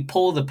literally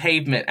pull the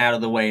pavement out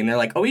of the way, and they're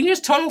like, oh, we can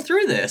just tunnel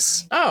through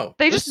this. Oh.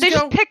 They just pick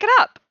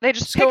it up. They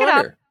just pick it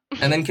up.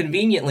 And then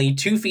conveniently,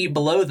 2 feet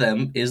below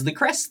them is the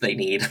crest they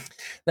need.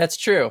 That's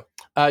true.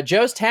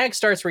 Joe's tag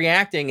starts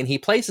reacting, and he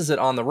places it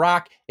on the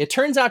rock. It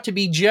turns out to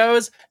be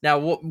Joe's. Now,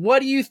 what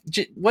do you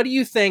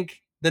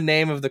think the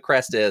name of the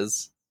crest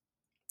is?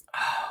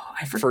 Oh,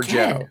 I forget. For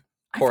Joe.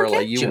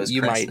 Corla,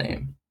 you might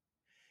name.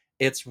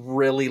 It's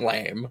really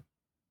lame.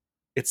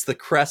 It's the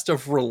crest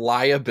of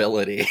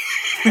reliability.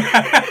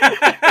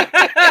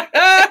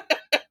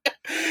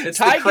 It's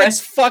Ty the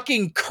crest gets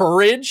fucking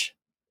courage,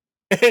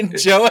 and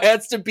Joe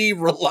has to be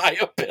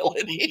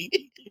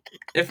reliability.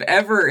 If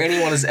ever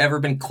anyone has ever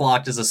been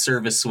clocked as a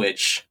service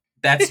switch,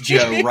 that's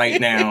Joe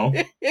right now.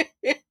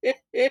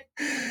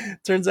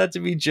 Turns out to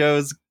be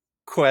Joe's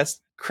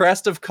crest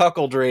of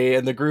cuckoldry,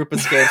 and the group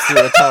escapes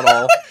through a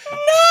tunnel. No!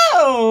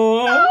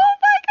 Oh my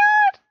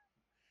god!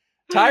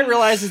 Ty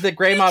realizes that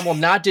Greymon will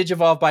not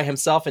digivolve by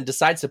himself and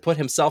decides to put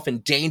himself in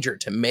danger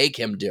to make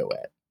him do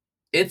it.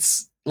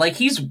 It's like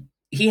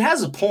he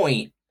has a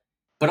point,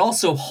 but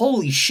also,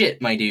 holy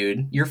shit, my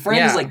dude. Your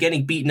friend is like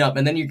getting beaten up,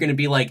 and then you're going to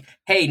be like,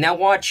 hey, now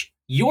watch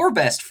your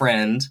best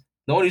friend,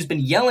 the one who's been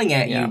yelling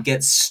at you,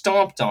 get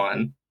stomped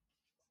on.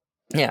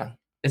 Yeah.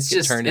 It's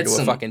just turned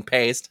into a fucking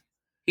paste.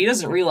 He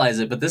doesn't realize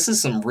it, but this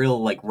is some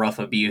real, like, rough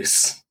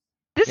abuse.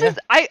 This is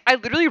I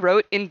literally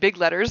wrote in big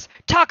letters,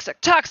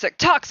 toxic, toxic,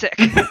 toxic.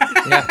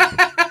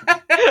 Yeah.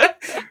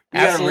 We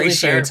got a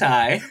ratio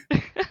tie.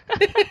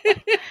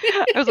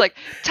 I was like,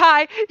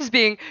 Ty is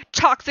being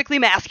toxically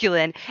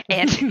masculine,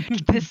 and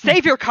the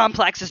savior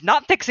complex is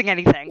not fixing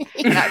anything.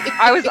 And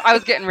I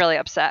was getting really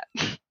upset.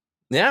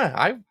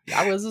 Yeah,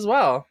 I was as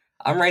well.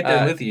 I'm right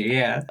there with you,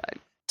 yeah.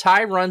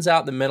 Ty runs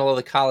out in the middle of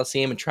the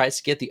Coliseum and tries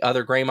to get the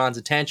other Greymon's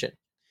attention.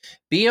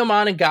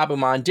 Biyomon and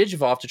Gabumon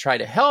digivolve to try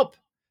to help,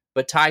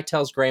 but Ty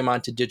tells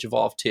Greymon to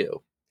digivolve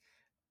too.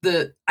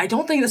 I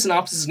don't think the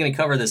synopsis is going to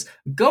cover this.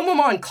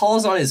 Gomamon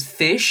calls on his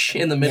fish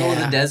in the middle of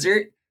the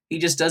desert. He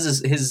just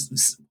does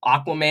his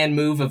Aquaman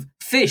move of,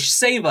 fish,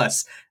 save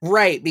us.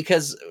 Right,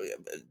 because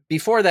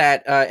before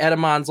that,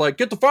 Edamon's like,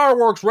 get the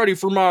fireworks ready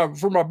for my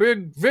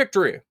big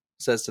victory,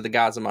 says to the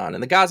Gazamon.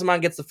 And the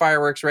Gazamon gets the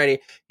fireworks ready.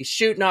 He's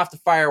shooting off the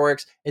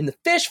fireworks, and the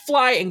fish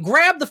fly and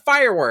grab the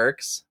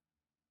fireworks.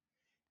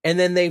 And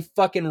then they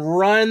fucking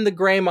run the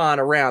Greymon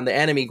around. The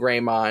enemy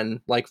Greymon,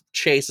 like,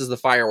 chases the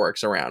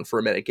fireworks around for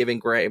a minute, giving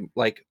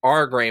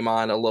our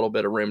Greymon a little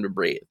bit of room to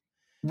breathe.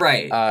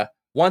 Right.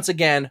 Once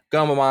again,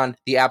 Gomamon,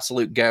 the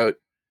absolute GOAT,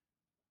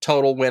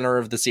 total winner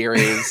of the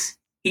series.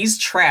 He's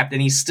trapped,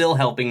 and he's still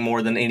helping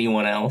more than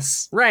anyone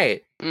else.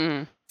 Right.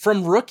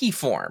 From rookie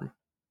form.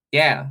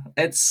 Yeah.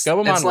 It's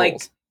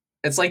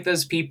like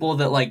those people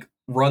that, like,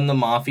 run the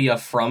mafia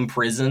from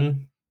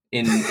prison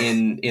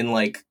in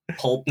like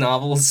pulp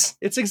novels.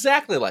 It's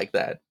exactly like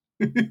that.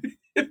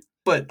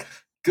 But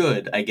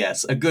good, I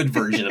guess. A good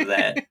version of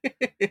that.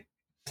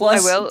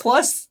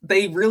 Plus,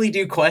 they really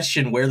do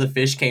question where the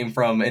fish came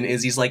from, and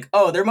Izzy's like,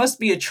 oh, there must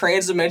be a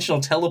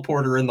trans-dimensional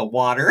teleporter in the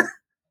water.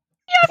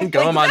 Yeah,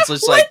 Goemon's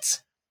just like,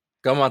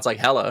 Goemon's like,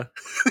 hella.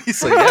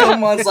 He's like, yeah.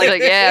 Goemon's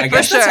like, yeah, I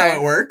guess that's how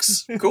it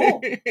works.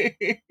 Cool.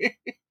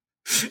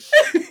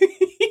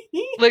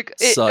 Like,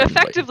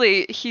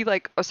 effectively, he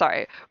like, oh,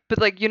 sorry, but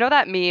like, you know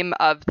that meme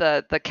of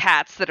the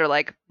cats that are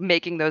like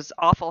making those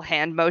awful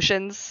hand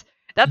motions?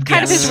 That's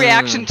kind of his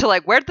reaction to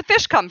like, where'd the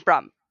fish come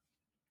from?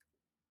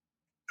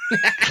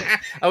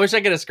 I wish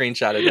I could have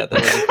screenshotted that.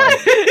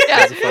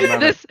 That was a fun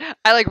moment.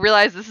 I like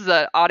realized this is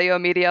an audio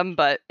medium,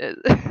 but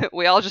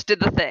we all just did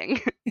the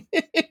thing.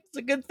 It's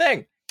a good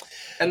thing.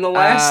 And the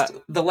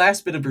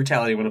last bit of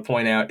brutality I want to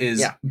point out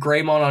is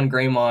Greymon on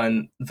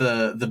Greymon.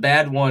 The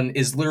bad one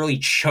is literally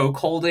choke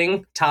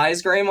holding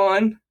Ty's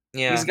Greymon.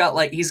 Yeah,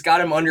 he's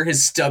got him under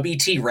his stubby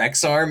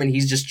T-Rex arm, and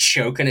he's just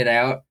choking it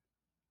out.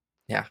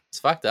 Yeah, it's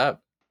fucked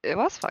up. It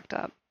was fucked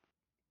up.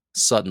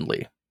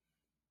 Suddenly,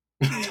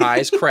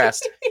 Ty's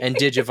crest and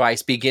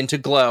Digivice begin to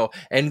glow,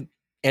 and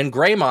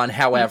Greymon,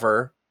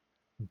 however,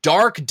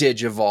 dark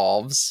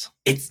digivolves.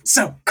 It's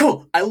so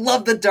cool. I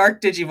love the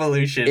dark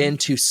digivolution.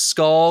 Into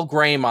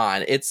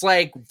Skullgreymon. It's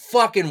like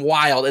fucking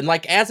wild. And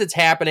like as it's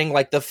happening,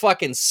 like the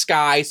fucking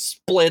sky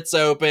splits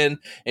open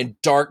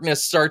and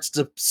darkness starts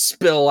to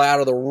spill out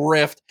of the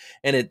rift,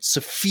 and it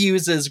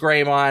suffuses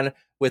Greymon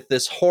with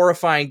this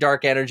horrifying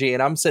dark energy.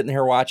 And I'm sitting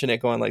here watching it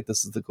going like,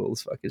 this is the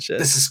coolest fucking shit.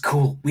 This is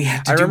cool. We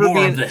have to do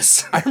more of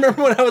this. I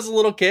remember when I was a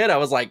little kid, I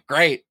was like,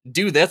 great,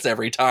 do this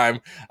every time.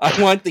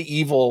 I want the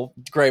evil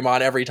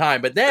Greymon every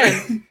time. But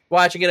then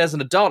watching it as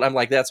an adult, I'm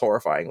like, that's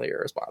horrifyingly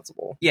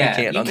irresponsible.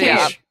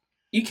 Yeah,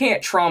 you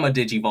can't trauma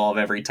digivolve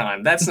every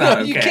time. That's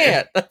not okay. You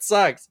can't. That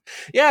sucks.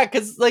 Yeah,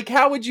 because like,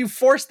 how would you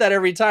force that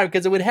every time?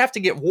 Because it would have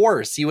to get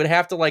worse. You would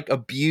have to like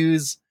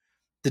abuse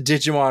the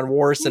Digimon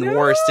worse and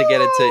worse to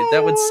get it to.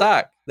 That would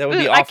suck. That would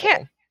be awful.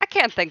 I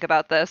can't think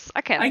about this.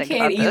 I can't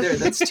either. This.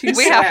 That's too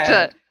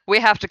sad. We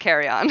have to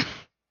carry on.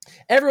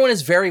 Everyone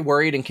is very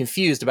worried and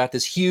confused about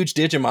this huge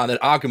Digimon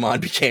that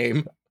Agumon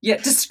became. Yeah,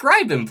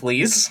 describe him,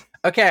 please.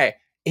 Okay,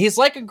 he's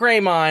like a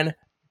Greymon,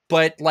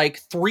 but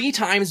like 3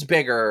 times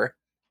bigger,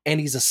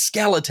 and he's a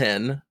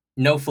skeleton.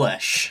 No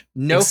flesh.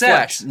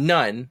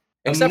 None.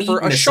 Except for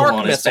a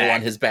shark missile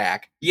on his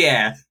back.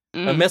 Yeah.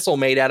 A missile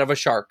made out of a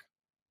shark.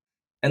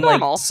 And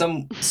normal.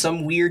 Like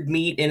some weird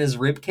meat in his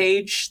rib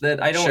cage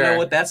that I don't know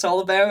what that's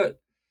all about.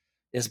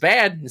 It's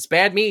bad. It's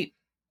bad meat.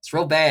 It's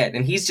real bad.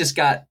 And he's just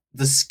got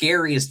the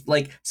scariest,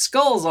 like,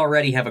 skulls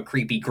already have a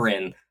creepy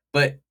grin,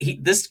 but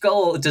this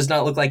skull does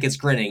not look like it's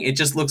grinning. It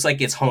just looks like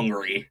it's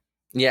hungry.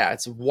 Yeah,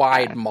 it's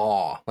wide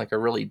maw, like a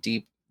really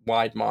deep,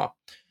 wide maw.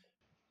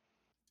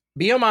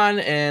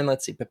 Biyomon and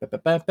let's see.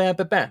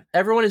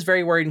 Everyone is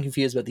very worried and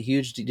confused about the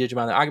huge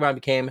Digimon that Agumon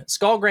became.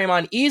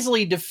 Skullgreymon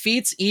easily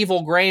defeats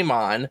evil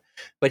Greymon,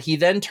 but he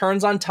then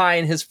turns on Ty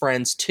and his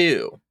friends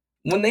too.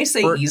 When they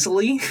say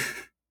easily,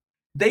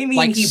 they mean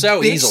like he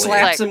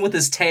slaps him with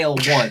his tail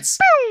once,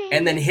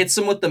 and then hits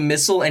him with the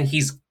missile, and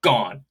he's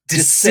gone.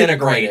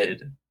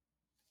 Disintegrated.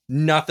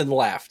 Nothing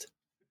left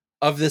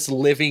of this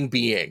living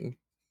being.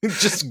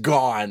 Just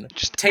gone.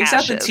 Just takes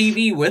out the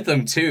TV with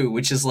him too,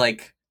 which is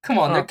like, come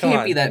on, there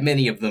can't be that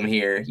many of them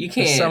here. You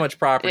can't. There's so much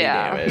property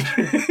damage.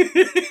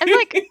 And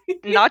like,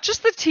 not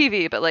just the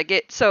TV, but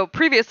like so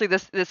previously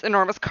this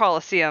enormous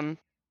Colosseum,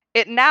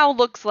 it now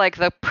looks like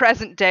the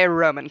present day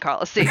Roman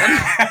Colosseum.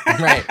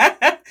 Right.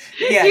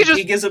 Yeah,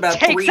 he gives about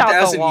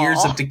 3,000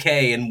 years of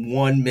decay in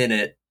 1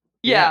 minute.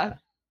 Yeah.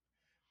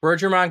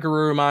 Bergermon,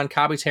 Garurumon,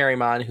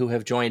 Kabuterimon, who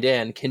have joined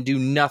in, can do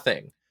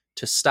nothing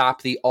to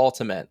stop the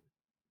ultimate.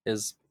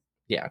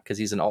 Because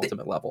he's an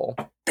ultimate level.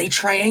 They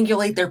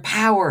triangulate their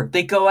power.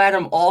 They go at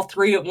him all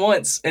three at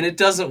once, and it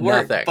doesn't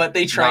work. Nothing. But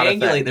they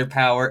triangulate their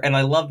power, and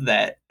I love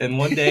that. And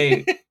one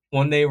day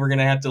we're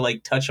gonna have to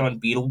like touch on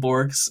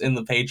Beetleborgs in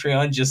the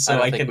Patreon just so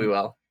I can. We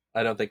will.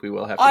 I don't think we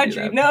will have to do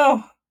that.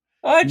 No.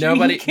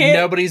 Audrey,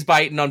 nobody's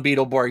biting on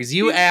Beetleborgs.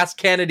 You ask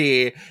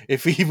Kennedy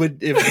if they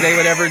would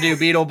ever do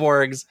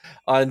Beetleborgs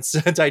on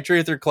Sentai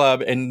Truther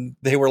Club, and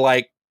they were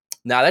like,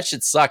 "Nah, that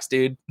shit sucks,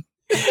 dude."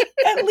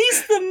 At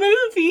least the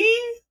movie.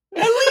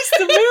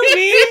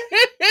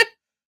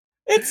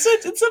 It's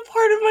a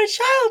part of my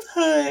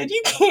childhood.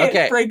 You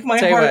can't break my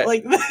heart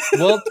like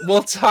that.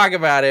 We'll talk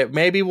about it.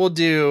 Maybe we'll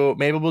do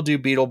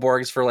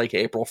Beetleborgs for like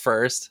April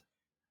 1st.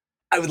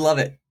 I would love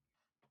it.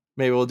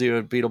 Maybe we'll do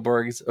a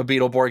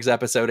Beetleborgs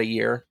episode a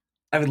year.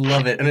 I would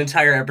love it. An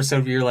entire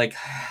episode where you're like,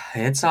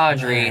 it's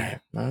Audrey. Right,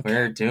 okay.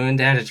 We're doing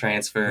data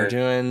transfer. We're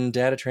doing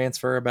data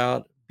transfer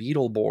about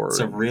Beetleborgs. It's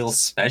a real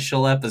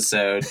special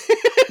episode.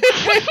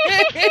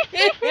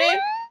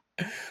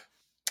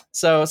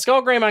 So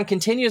Skullgreymon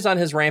continues on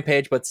his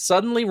rampage, but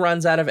suddenly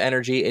runs out of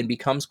energy and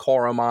becomes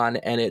Koromon,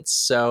 and it's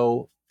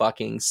so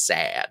fucking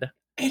sad.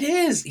 It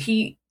is.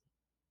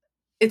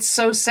 It's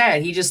so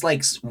sad. He just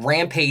like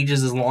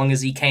rampages as long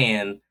as he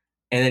can,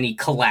 and then he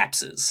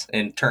collapses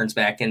and turns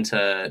back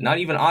into not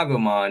even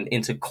Agumon,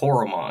 into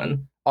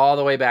Koromon. All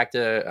the way back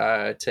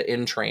to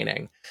in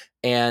training.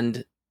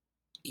 And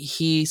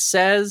he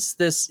says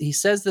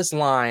this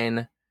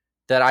line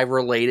that I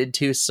related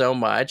to so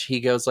much.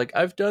 He goes like,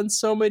 "I've done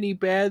so many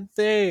bad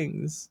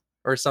things,"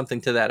 or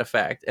something to that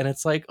effect. And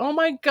it's like, oh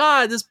my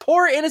God, this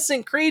poor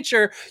innocent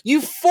creature,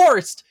 you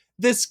forced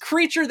this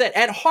creature that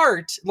at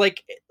heart,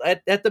 like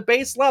at the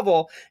base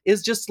level,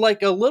 is just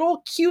like a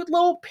little cute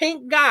little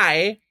pink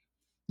guy.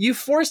 You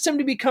forced him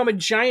to become a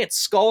giant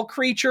skull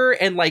creature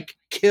and like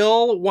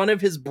kill one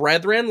of his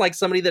brethren, like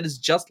somebody that is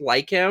just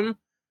like him,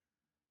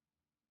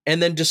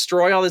 and then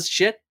destroy all this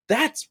shit.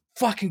 That's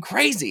fucking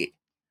crazy.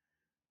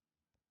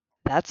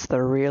 That's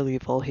the real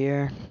evil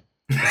here.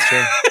 That's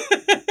true.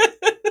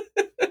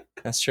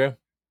 That's true.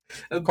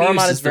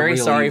 Koromon is very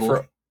sorry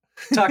for...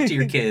 Talk to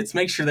your kids.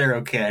 Make sure they're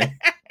okay.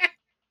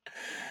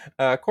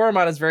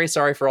 Koromon is very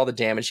sorry for all the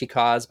damage he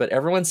caused, but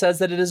everyone says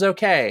that it is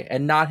okay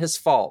and not his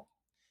fault.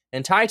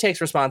 And Tai takes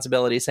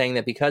responsibility, saying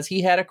that because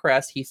he had a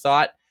crest, he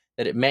thought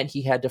that it meant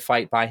he had to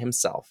fight by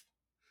himself.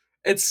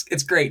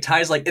 It's great.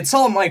 Tai's like, it's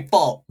all my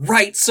fault,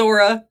 right,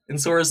 Sora?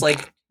 And Sora's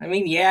like, I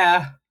mean,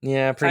 yeah.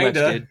 Yeah, pretty much,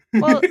 dude.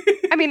 Well,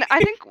 I mean, I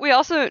think we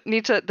also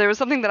need to... There was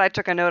something that I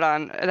took a note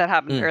on that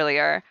happened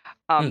earlier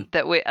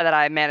that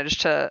I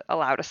managed to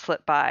allow to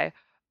slip by,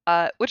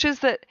 which is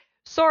that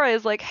Sora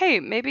is like, hey,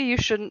 maybe you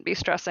shouldn't be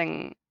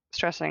stressing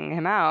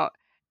him out.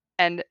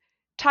 And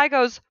Tai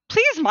goes,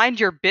 please mind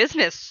your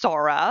business,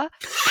 Sora.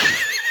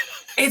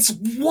 It's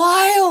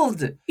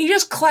wild. He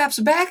just claps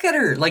back at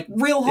her like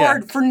real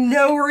hard for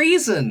no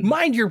reason.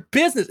 Mind your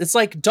business. It's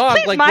like, dog,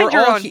 please like mind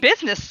your own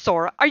business,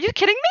 Sora. Are you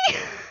kidding me?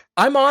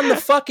 I'm on the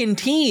fucking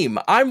team.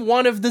 I'm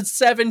one of the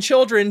 7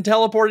 children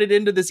teleported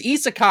into this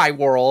isekai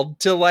world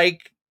to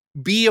like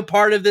be a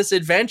part of this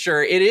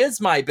adventure. It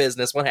is my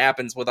business what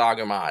happens with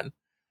Agumon.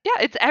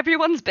 Yeah, it's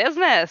everyone's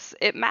business.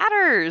 It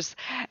matters.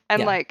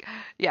 And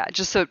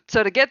just so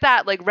to get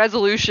that like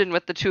resolution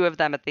with the two of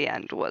them at the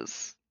end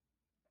was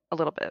a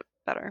little bit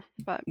better.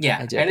 But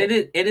yeah, and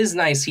it is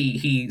nice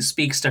he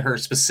speaks to her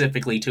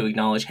specifically to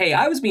acknowledge, hey,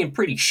 I was being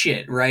pretty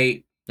shit,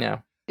 right? Yeah.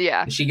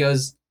 Yeah. And she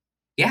goes,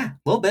 yeah, a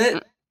little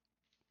bit.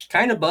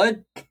 Kind of,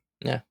 bud.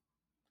 Yeah.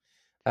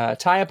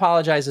 Tai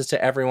apologizes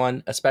to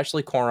everyone,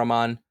 especially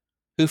Koromon,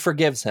 who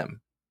forgives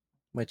him.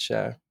 Which,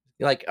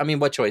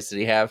 what choice did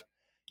he have?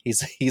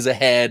 He's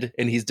ahead,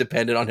 and he's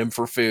dependent on him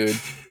for food.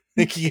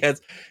 He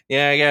has, all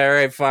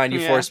right, fine.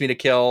 You forced me to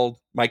kill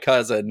my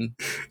cousin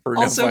for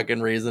no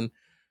fucking reason.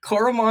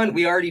 Koromon,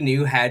 we already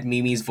knew, had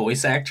Mimi's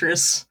voice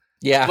actress.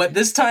 Yeah. But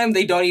this time,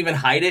 they don't even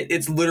hide it.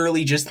 It's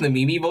literally just the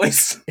Mimi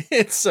voice.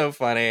 It's so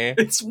funny.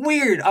 It's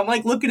weird. I'm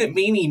like looking at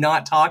Mimi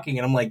not talking,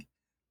 and I'm like,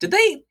 did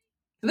they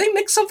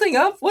mix something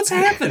up? What's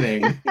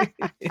happening?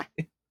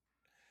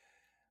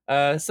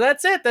 So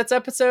that's it. That's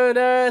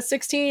episode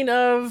 16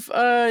 of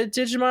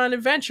Digimon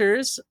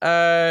Adventures.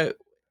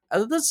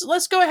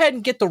 Let's go ahead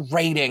and get the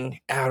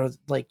rating out of,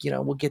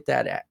 we'll get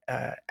that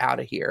out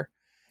of here.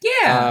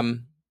 Yeah.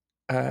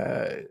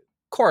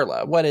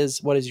 Corla, what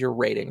is your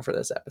rating for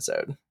this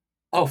episode?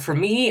 Oh, for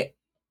me,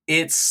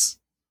 it's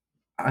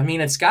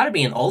got to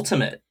be an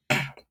ultimate.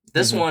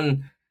 This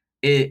one,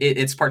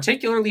 it's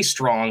particularly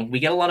strong. We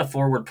get a lot of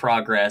forward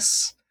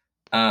progress.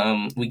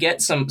 We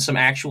get some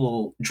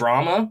actual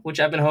drama, which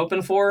I've been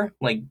hoping for,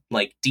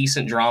 like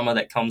decent drama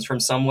that comes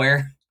from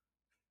somewhere.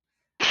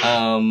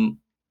 And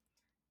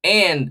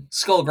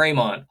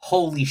Skullgreymon,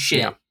 holy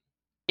shit.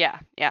 Yeah.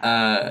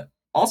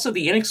 Also,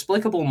 the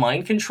inexplicable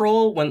mind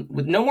control,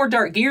 with no more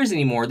dark gears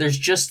anymore, there's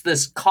just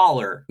this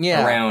collar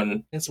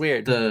around it's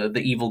weird.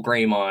 the evil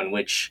Greymon,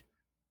 which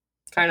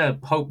kind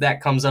of hope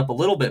that comes up a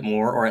little bit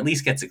more, or at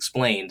least gets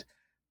explained.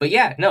 But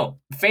yeah, no,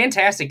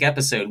 fantastic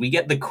episode. We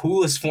get the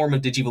coolest form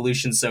of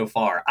Digivolution so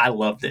far. I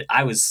loved it.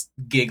 I was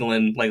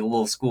giggling like a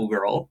little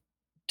schoolgirl.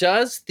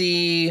 What's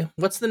the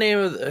name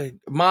of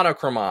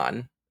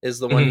Monochromon is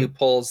the one who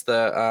pulls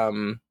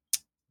the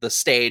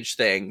stage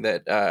thing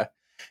that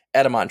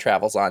Edamon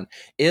travels on.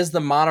 Is the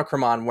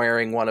Monochromon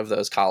wearing one of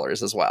those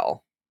collars as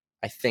well?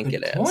 I think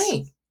Good it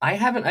point. is. I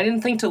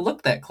didn't think to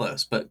look that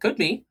close, but could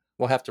be.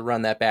 We'll have to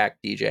run that back,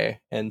 DJ,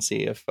 and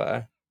see if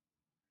that's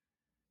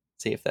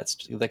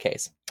the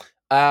case.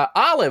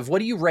 Olive, what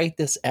do you rate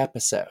this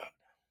episode?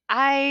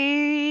 I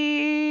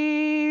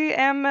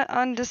am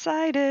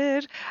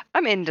undecided.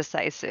 I'm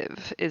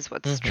indecisive, is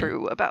what's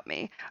true about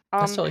me.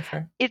 That's totally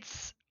fair.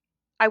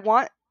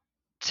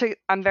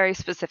 I'm very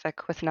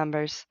specific with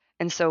numbers.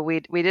 And so we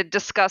did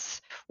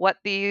discuss what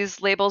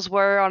these labels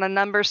were on a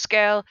number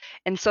scale.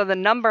 And so the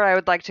number I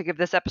would like to give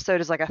this episode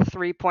is like a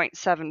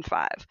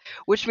 3.75,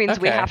 which means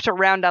we have to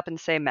round up and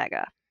say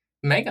mega.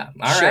 Mega.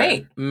 All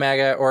right.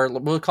 Mega, or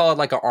we'll call it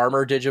like an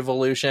armor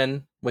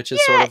Digivolution, which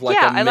is sort of like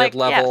a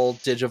mid-level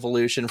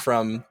Digivolution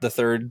from the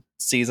third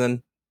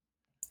season.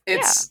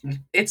 It's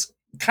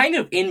kind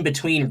of in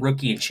between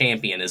rookie and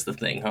champion is the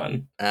thing,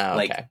 hon. Oh,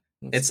 like, okay.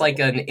 It's like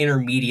an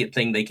intermediate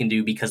thing they can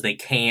do because they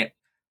can't.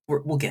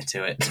 We'll get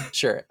to it.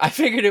 Sure. I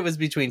figured it was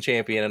between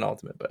champion and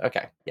ultimate, but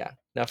okay. Yeah.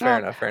 No, fair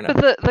enough.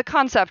 But the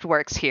concept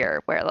works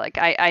here where like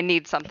I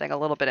need something a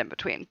little bit in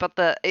between. But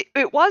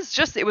it was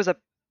a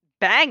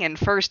banging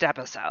first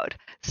episode.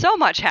 So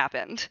much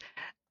happened.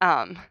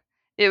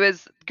 It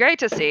was great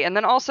to see. And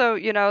then also,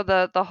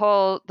 the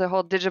whole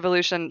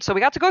Digivolution. So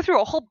we got to go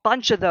through a whole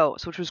bunch of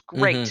those, which was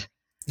great.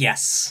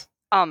 Yes.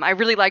 I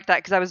really liked that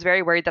because I was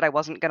very worried that I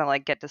wasn't gonna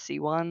like get to see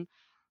one.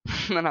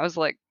 And I was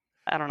like,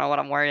 I don't know what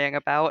I'm worrying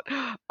about.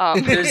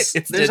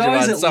 There's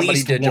always at somebody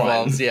least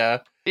digivolves, one. yeah.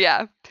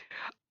 Yeah.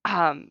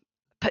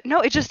 But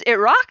no, it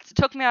rocked. It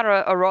took me on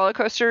a roller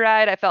coaster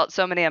ride. I felt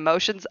so many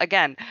emotions.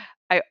 Again,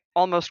 I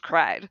almost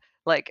cried.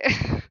 Like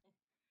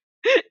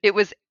it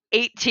was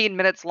 18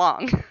 minutes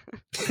long.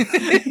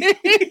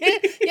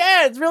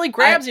 Yeah, it really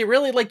grabs you.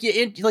 Really,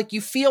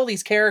 you feel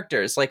these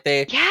characters. Like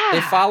they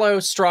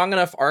follow strong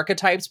enough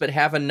archetypes, but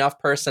have enough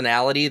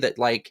personality that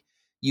like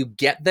you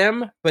get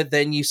them, but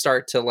then you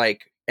start to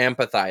like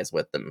empathize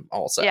with them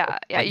also. Yeah,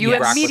 like, you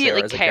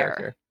immediately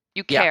care.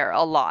 You care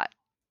a lot.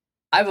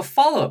 I have a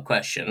follow-up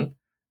question.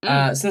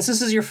 Since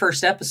this is your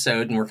first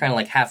episode and we're kind of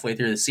like halfway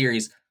through the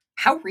series,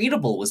 how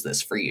readable was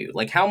this for you?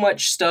 Like, how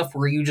much stuff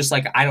were you just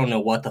like, I don't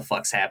know what the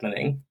fuck's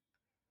happening?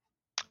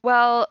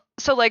 Well,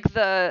 so like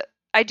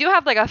I do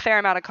have like a fair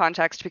amount of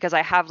context because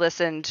I have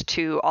listened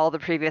to all the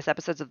previous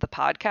episodes of the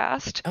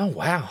podcast. Oh,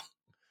 wow.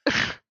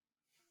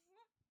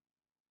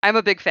 I'm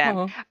a big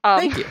fan. Oh,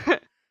 thank you.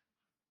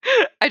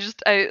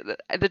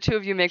 The two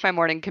of you make my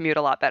morning commute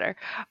a lot better.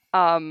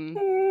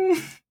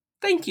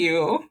 Thank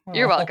you.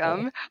 You're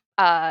welcome.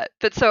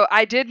 But so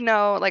I did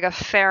know like a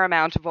fair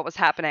amount of what was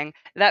happening.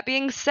 That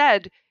being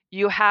said,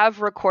 you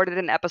have recorded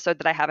an episode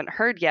that I haven't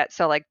heard yet.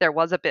 So like there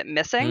was a bit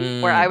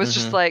missing where I was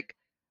just like,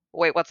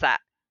 wait, what's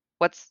that?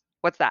 What's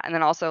that? And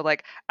then also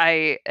like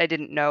I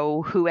didn't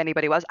know who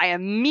anybody was. I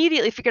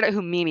immediately figured out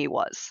who Mimi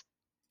was.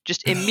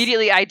 Just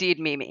immediately ID'd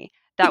Mimi.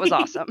 That was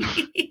awesome.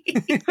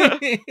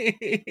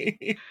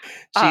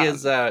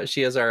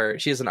 She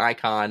is an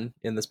icon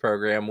in this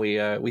program.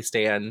 We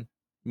stan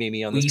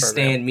Mimi on this program.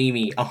 We stan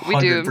Mimi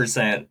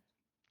 100%.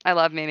 I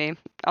love Mimi.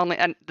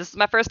 And this is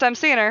my first time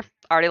seeing her.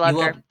 Already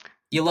loved her.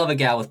 You love a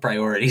gal with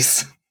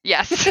priorities.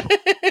 Yes.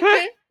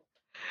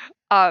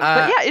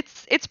 But yeah,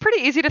 it's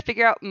pretty easy to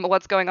figure out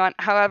what's going on.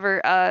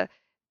 However,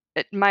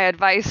 my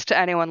advice to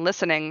anyone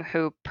listening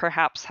who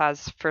perhaps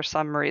has, for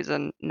some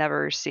reason,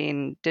 never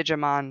seen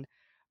Digimon,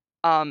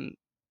 I'm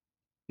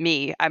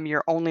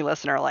your only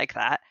listener like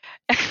that.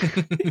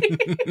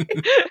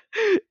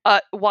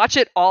 Watch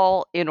it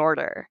all in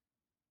order.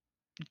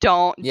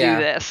 Don't do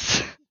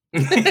this.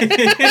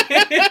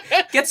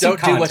 Get some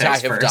Don't do what I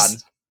have first. done.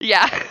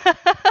 Yeah.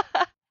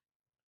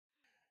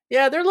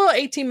 Yeah, they're little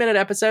 18-minute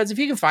episodes. If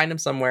you can find them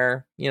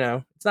somewhere,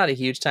 it's not a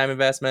huge time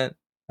investment.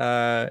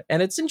 And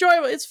it's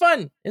enjoyable. It's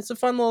fun. It's a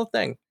fun little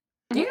thing.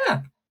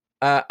 Yeah.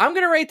 I'm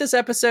going to rate this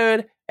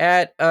episode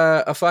at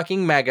a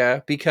fucking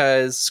mega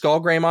because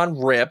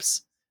Skullgreymon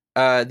rips.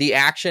 The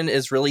action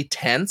is really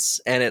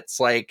tense, and it's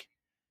like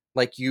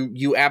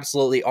you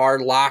absolutely are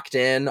locked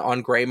in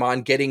on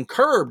Greymon getting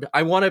curbed.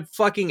 I want to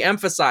fucking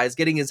emphasize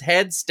getting his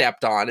head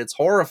stepped on. It's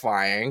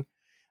horrifying.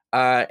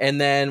 And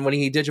then when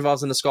he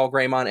digivolves into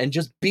Skullgreymon and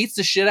just beats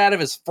the shit out of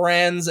his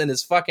friends and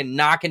is fucking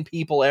knocking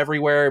people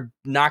everywhere,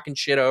 knocking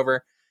shit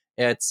over,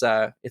 it's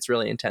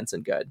really intense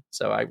and good.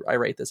 So I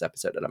rate this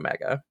episode at a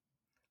mega.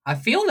 I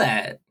feel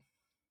that.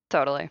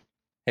 Totally.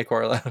 Hey,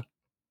 Corla.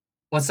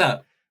 What's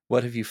up?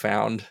 What have you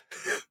found?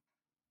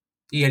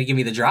 You gotta give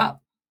me the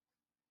drop.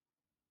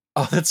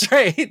 Oh, that's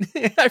right.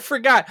 I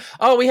forgot.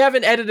 Oh, we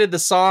haven't edited the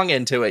song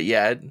into it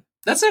yet.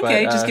 That's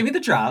okay. Just give me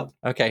the drop.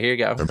 Okay, here you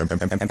go.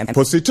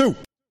 Pussy too.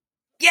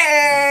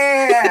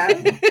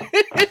 Yeah!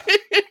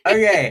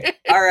 Okay,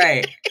 all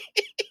right.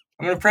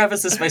 I'm going to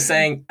preface this by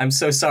saying I'm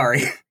so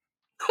sorry.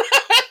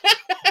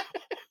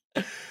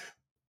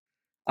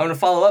 I'm going to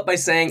follow up by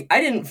saying I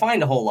didn't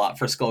find a whole lot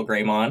for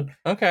Skullgreymon,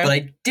 Okay. but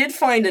I did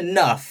find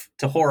enough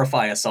to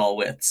horrify us all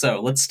with.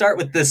 So let's start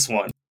with this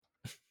one.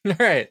 All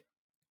right.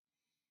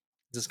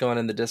 Just going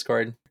in the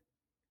Discord.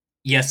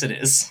 Yes, it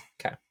is.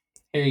 Okay.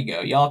 Here you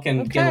go. Y'all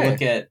can get a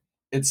look at.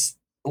 It's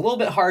a little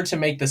bit hard to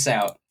make this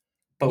out,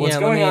 but what's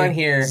going on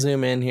here?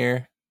 Zoom in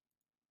here.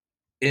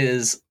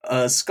 Is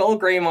a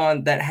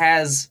Skullgreymon that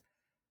has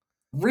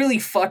really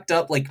fucked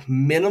up, like,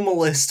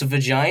 minimalist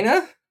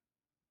vagina.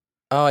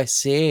 Oh, I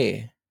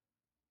see.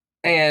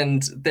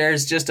 And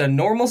there's just a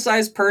normal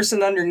sized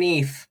person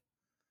underneath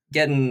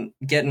getting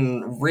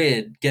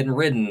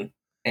ridden,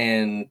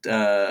 and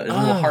there's a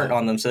little heart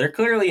on them, so they're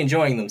clearly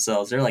enjoying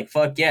themselves. They're like,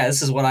 fuck yeah,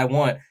 this is what I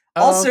want.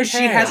 Also,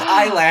 she has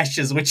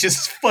eyelashes, which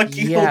is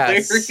fucking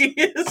hilarious to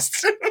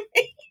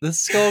me. The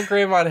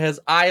Skullgreymon has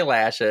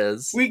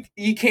eyelashes.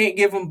 You can't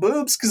give him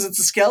boobs because it's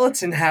a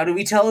skeleton. How do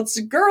we tell it's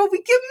a girl?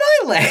 We give him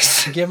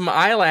eyelashes. Give him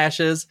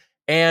eyelashes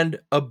and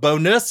a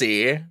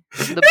bonussie.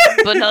 The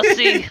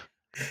bonussie.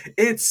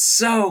 It's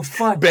so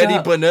fucked Betty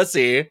up.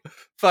 Bonussie.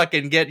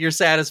 Fucking get your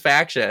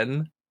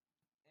satisfaction.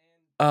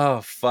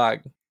 Oh,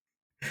 fuck.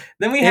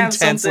 Then we have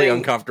intensely something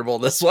uncomfortable,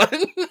 this one.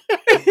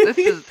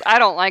 I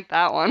don't like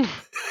that one.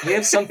 We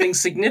have something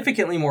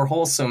significantly more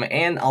wholesome,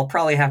 and I'll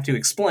probably have to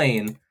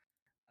explain.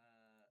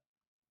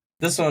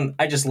 This one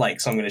I just like,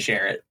 so I'm going to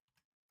share it.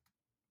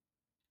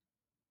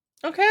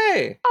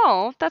 Okay.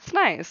 Oh, that's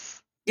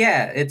nice.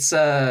 Yeah, it's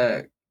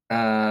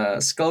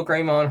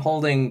Skullgreymon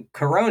holding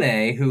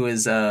Korone, who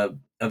is a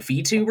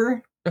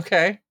VTuber.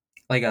 Okay.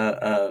 Like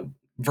a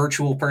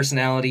virtual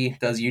personality,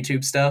 does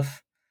YouTube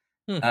stuff.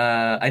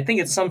 I think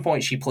at some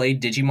point she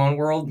played Digimon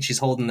World. She's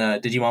holding the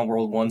Digimon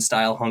World 1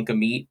 style hunk of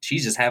meat.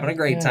 She's just having a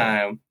great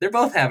time. They're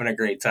both having a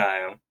great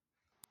time.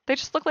 They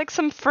just look like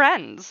some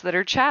friends that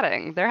are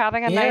chatting. They're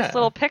having a nice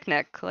little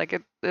picnic. Like,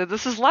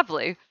 this is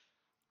lovely.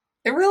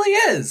 It really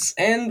is.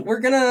 And we're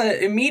going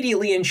to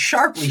immediately and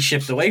sharply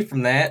shift away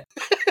from that.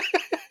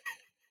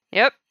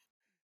 Yep.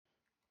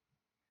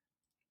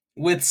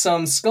 With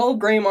some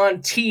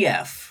Skullgreymon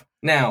TF.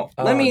 Now,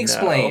 let me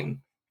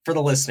explain for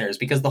the listeners,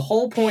 because the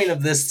whole point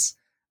of this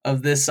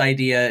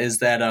idea is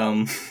that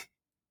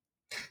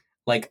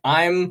like,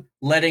 I'm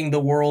letting the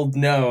world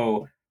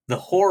know the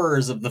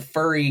horrors of the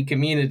furry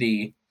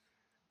community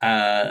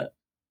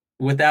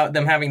without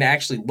them having to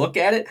actually look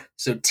at it.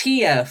 So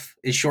TF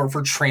is short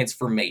for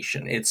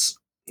transformation. It's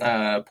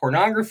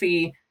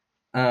pornography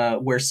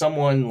where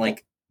someone,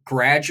 like,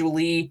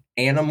 gradually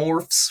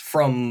anamorphs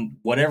from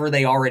whatever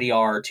they already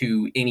are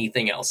to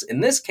anything else.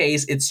 In this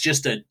case, it's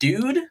just a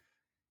dude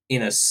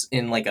in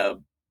like a...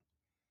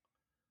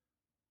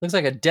 Looks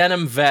like a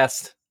denim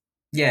vest.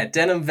 Yeah,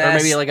 denim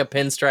vest. Or maybe like a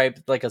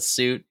pinstripe, like a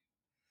suit.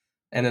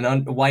 And a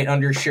white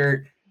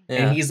undershirt.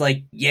 Yeah. And he's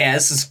like, yeah,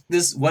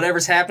 this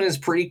whatever's happening is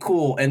pretty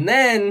cool. And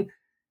then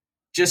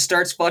just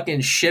starts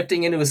fucking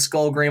shifting into his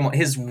Skullgreymon.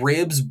 His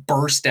ribs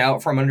burst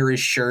out from under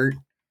his shirt.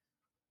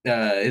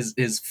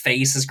 His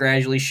face is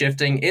gradually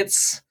shifting.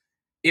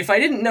 If I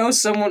didn't know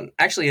someone...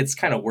 Actually, it's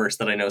kind of worse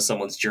that I know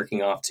someone's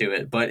jerking off to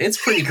it, but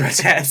it's pretty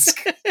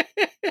grotesque.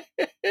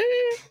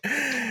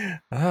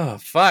 Oh,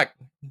 fuck.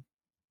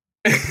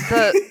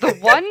 The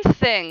one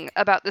thing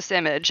about this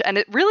image, and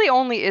it really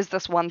only is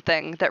this one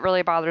thing that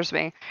really bothers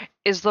me,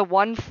 is the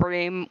one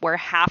frame where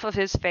half of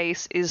his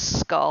face is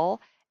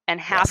skull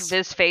and half of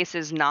his face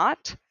is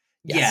not.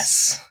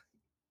 Yes.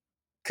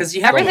 Because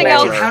you have everything to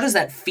imagine, else. How does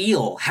that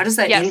feel? How does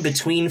that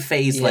in-between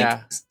phase,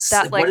 like,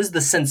 what is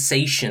the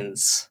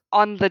sensations?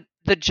 On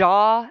the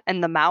jaw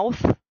and the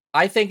mouth.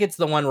 I think it's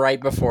the one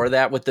right before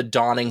that with the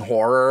dawning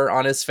horror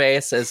on his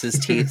face as his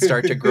teeth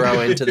start to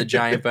grow into the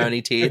giant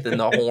bony teeth and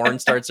the horn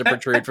starts to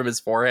protrude from his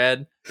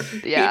forehead.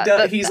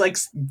 Yeah, he's like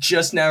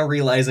just now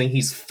realizing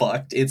he's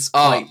fucked. It's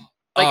quite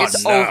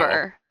it's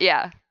over.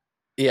 Yeah.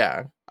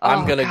 Yeah.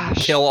 I'm going to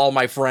kill all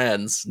my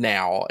friends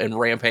now and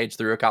rampage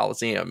through a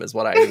coliseum is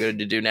what I'm going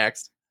to do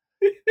next.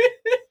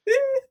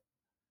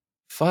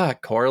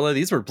 Fuck, Corla,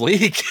 these were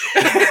bleak.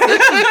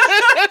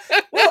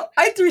 Well,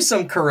 I threw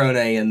some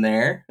Korone in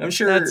there. I'm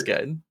sure that's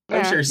good.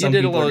 I'm sure some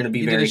people are going to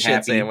be very shit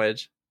happy.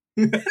 Sandwich.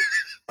 But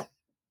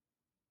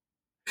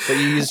you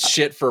used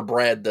shit for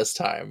bread this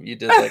time. You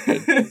did like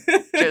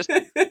just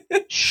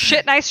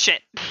shit, nice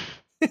shit.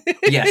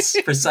 Yes,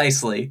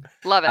 precisely.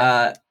 Love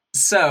it.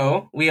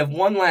 So we have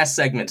one last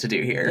segment to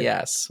do here.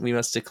 Yes, we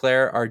must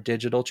declare our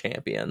digital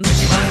champions.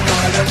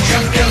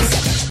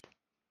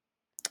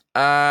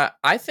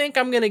 I think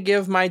I'm going to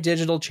give my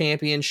digital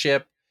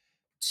championship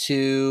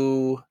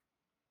to...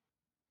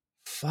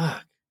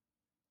 Fuck.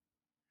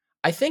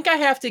 I think I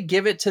have to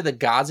give it to the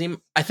Gazimon,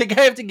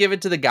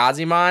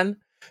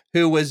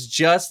 who was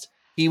just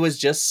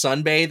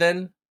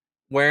sunbathing,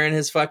 wearing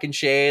his fucking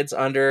shades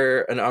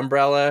under an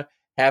umbrella,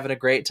 having a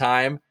great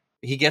time.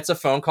 He gets a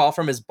phone call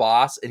from his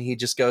boss, and he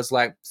just goes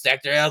like,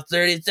 Sector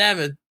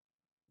L37.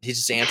 He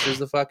just answers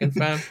the fucking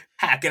phone.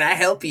 How can I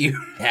help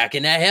you? How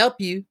can I help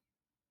you?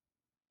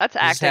 That's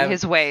acting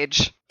his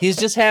wage. He's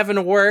just having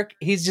to work.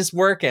 He's just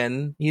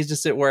working. He's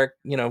just at work,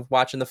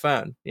 watching the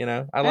phone.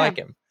 I like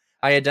him.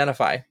 I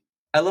identify.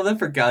 I love that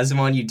for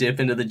Gazumon you dip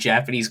into the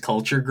Japanese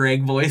culture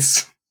Greg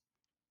voice.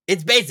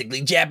 It's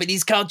basically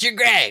Japanese culture,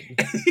 Greg.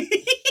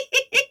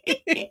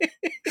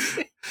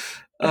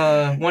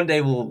 One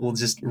day we'll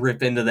just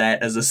rip into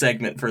that as a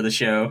segment for the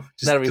show,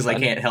 just because I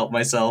can't help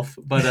myself.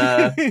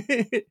 But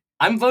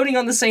I'm voting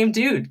on the same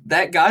dude,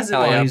 that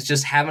Gazumon who's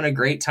just having a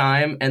great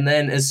time, and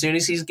then as soon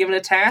as he's given a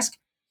task,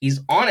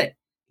 he's on it.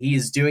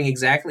 He's doing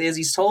exactly as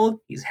he's told.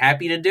 He's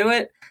happy to do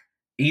it.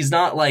 He's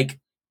not like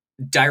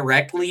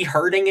directly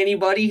hurting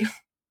anybody.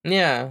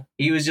 Yeah.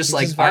 He was just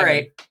like, all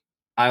right,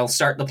 I'll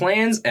start the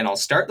plans and I'll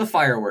start the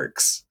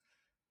fireworks.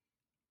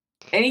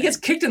 And he gets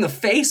kicked in the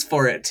face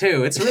for it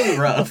too. It's really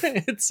rough.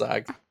 It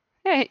sucks.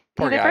 Hey,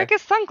 they break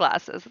his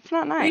sunglasses. It's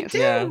not nice.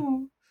 Yeah.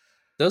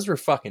 Those were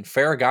fucking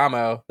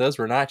Ferragamo. Those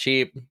were not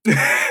cheap.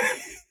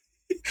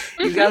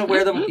 You gotta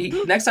wear them.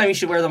 Next time you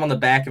should wear them on the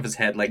back of his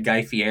head like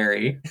Guy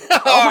Fieri.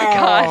 Oh my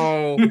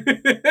god.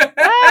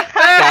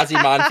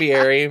 Gazumon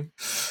Fieri.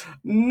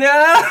 No!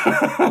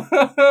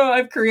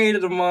 I've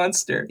created a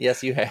monster.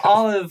 Yes, you have.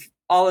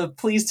 Olive,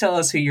 please tell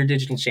us who your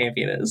digital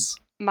champion is.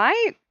 My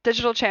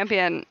digital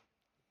champion,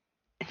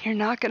 and you're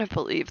not going to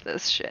believe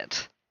this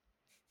shit,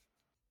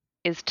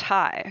 is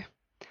Ty.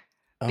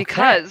 Okay.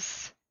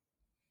 Because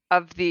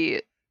of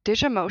the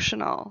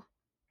Digimotional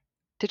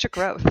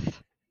Digigrowth.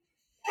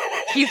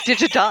 He's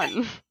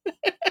Digidone.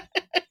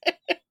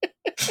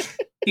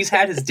 He's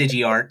had his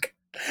Digi-arc.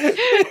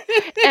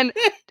 And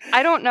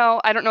I don't know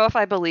if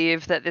I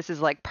believe that this is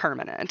like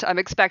permanent. I'm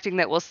expecting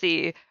that we'll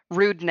see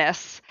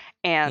rudeness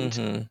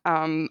and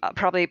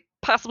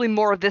possibly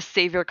more of this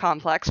savior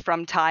complex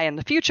from Ty in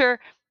the future,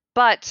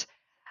 but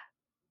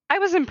I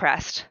was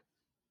impressed.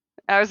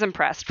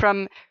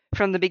 From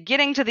the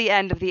beginning to the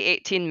end of the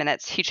 18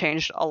 minutes, he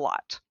changed a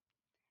lot.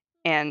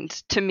 And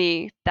to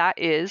me, that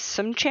is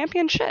some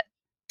champion shit.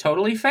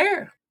 Totally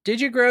fair.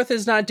 Digigrowth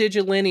is not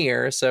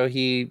digilinear, so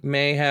he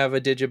may have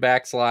a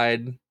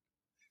backslide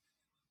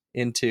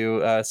into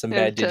some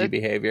bad digi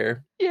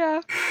behavior.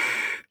 Yeah.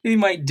 He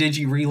might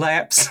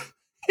digi-relapse.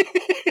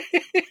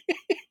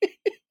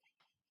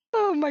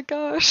 Oh my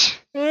gosh.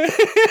 What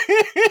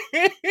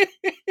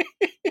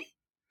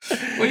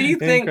do you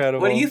think?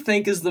 Incredible. What do you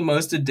think is the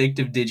most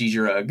addictive digi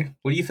drug?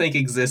 What do you think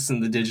exists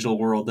in the digital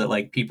world that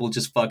like people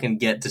just fucking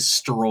get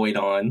destroyed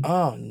on?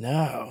 Oh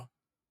no.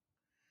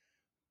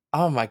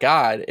 Oh my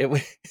god. It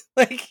would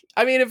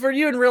if we're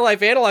using real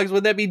life analogs,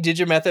 would that be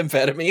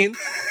digimethamphetamine?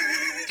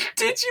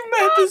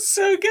 Digimeth is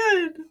so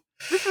good.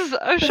 This is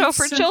a show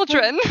for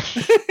children.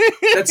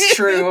 That's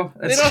true.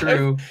 That's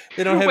true.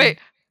 Wait,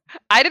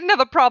 I didn't have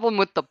a problem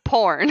with the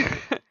porn.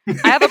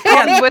 I have a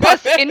problem with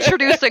us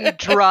introducing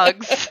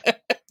drugs.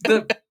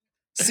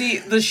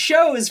 The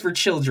show is for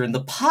children.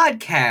 The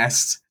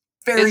podcast,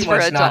 very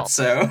much not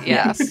so.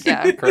 Yeah,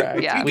 yeah.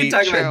 Correct. Yeah, we can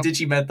talk about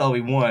Digimeth all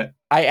we want.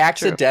 I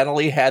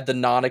accidentally had the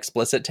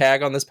non-explicit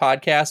tag on this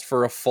podcast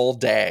for a full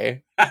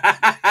day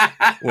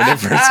when it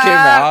first came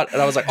out,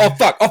 and I was like, oh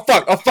fuck.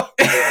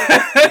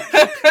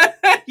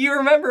 You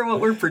remember what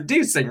we're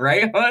producing,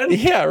 right, hon?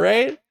 Yeah,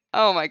 right?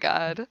 Oh my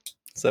god.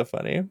 So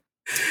funny.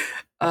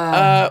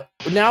 Now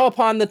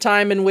upon the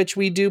time in which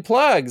we do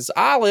plugs.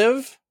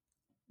 Olive,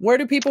 where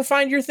do people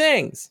find your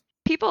things?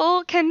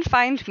 People can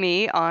find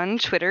me on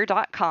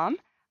twitter.com.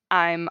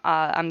 I'm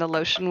the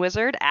Lotion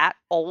Wizard at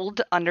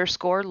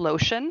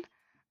old_Lotion.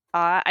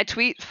 I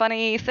tweet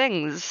funny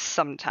things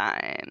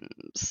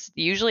sometimes.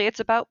 Usually it's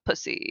about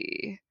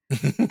pussy.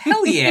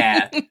 Hell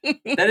yeah.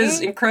 That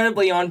is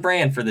incredibly on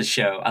brand for the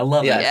show. I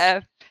love it. Yeah.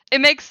 It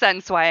makes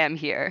sense why I'm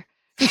here.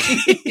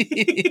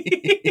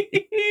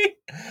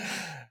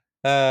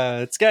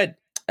 It's good.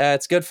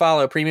 It's good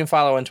follow. Premium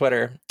follow on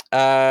Twitter.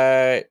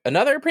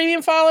 Another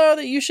premium follow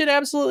that you should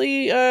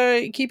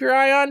absolutely keep your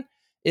eye on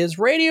is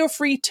Radio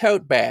Free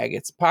Tote Bag.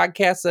 It's a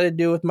podcast that I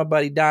do with my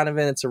buddy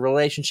Donovan. It's a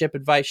relationship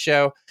advice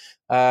show.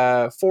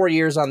 4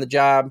 years on the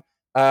job.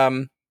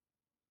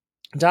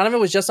 Donovan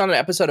was just on an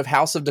episode of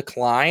House of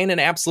Decline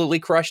and absolutely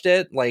crushed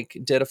it. Like,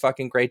 did a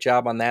fucking great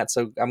job on that.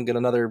 So I'm getting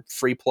another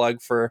free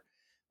plug for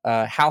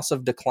House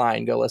of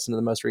Decline. Go listen to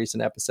the most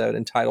recent episode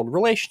entitled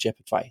Relationship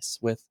Advice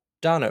with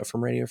Dono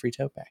from Radio Free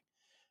Tote Bag.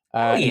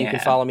 And you can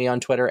follow me on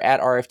Twitter at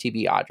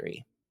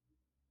RFTBAudrey.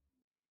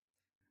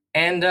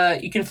 And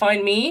you can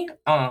find me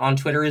on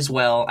Twitter as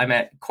well. I'm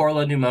at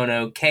Corla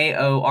Numono,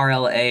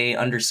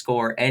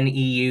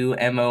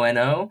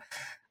 KORLA_NEUMONO.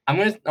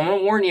 I'm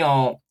gonna warn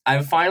y'all,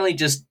 I've finally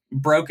just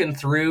broken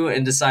through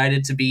and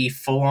decided to be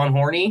full on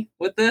horny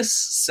with this.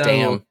 So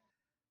Damn.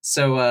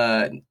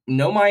 So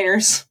no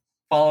minors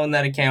following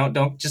that account.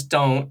 Don't do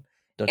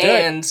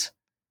it.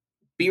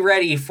 Be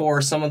ready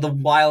for some of the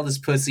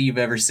wildest pussy you've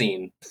ever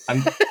seen.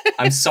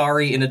 I'm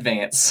sorry in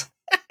advance.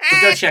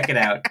 But go check it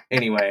out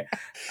anyway.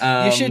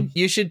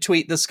 You should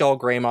tweet the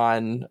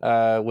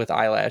Skullgreymon with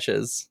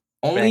eyelashes.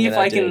 Only if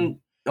I can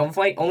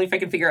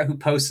figure out who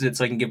posted it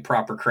so I can give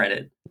proper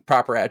credit.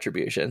 Proper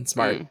attribution.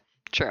 Smart.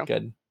 True.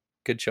 Good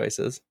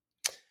choices.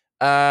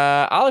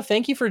 Olive,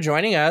 thank you for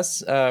joining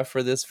us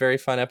for this very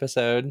fun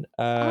episode.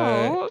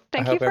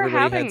 Thank you for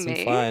having me.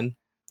 Some fun.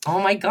 Oh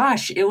my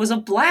gosh, it was a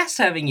blast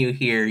having you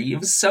here. It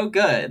was so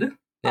good.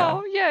 Yeah.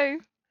 Oh, yay.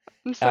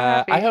 I'm so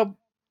happy.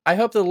 I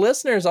hope the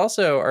listeners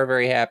also are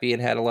very happy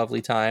and had a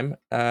lovely time,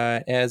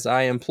 as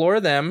I implore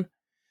them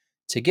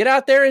to get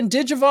out there and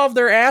digivolve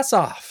their ass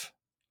off.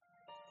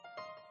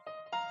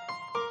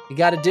 You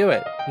got to do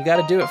it. You got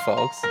to do it,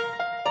 folks.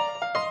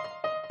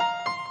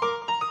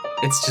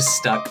 It's just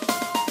stuck.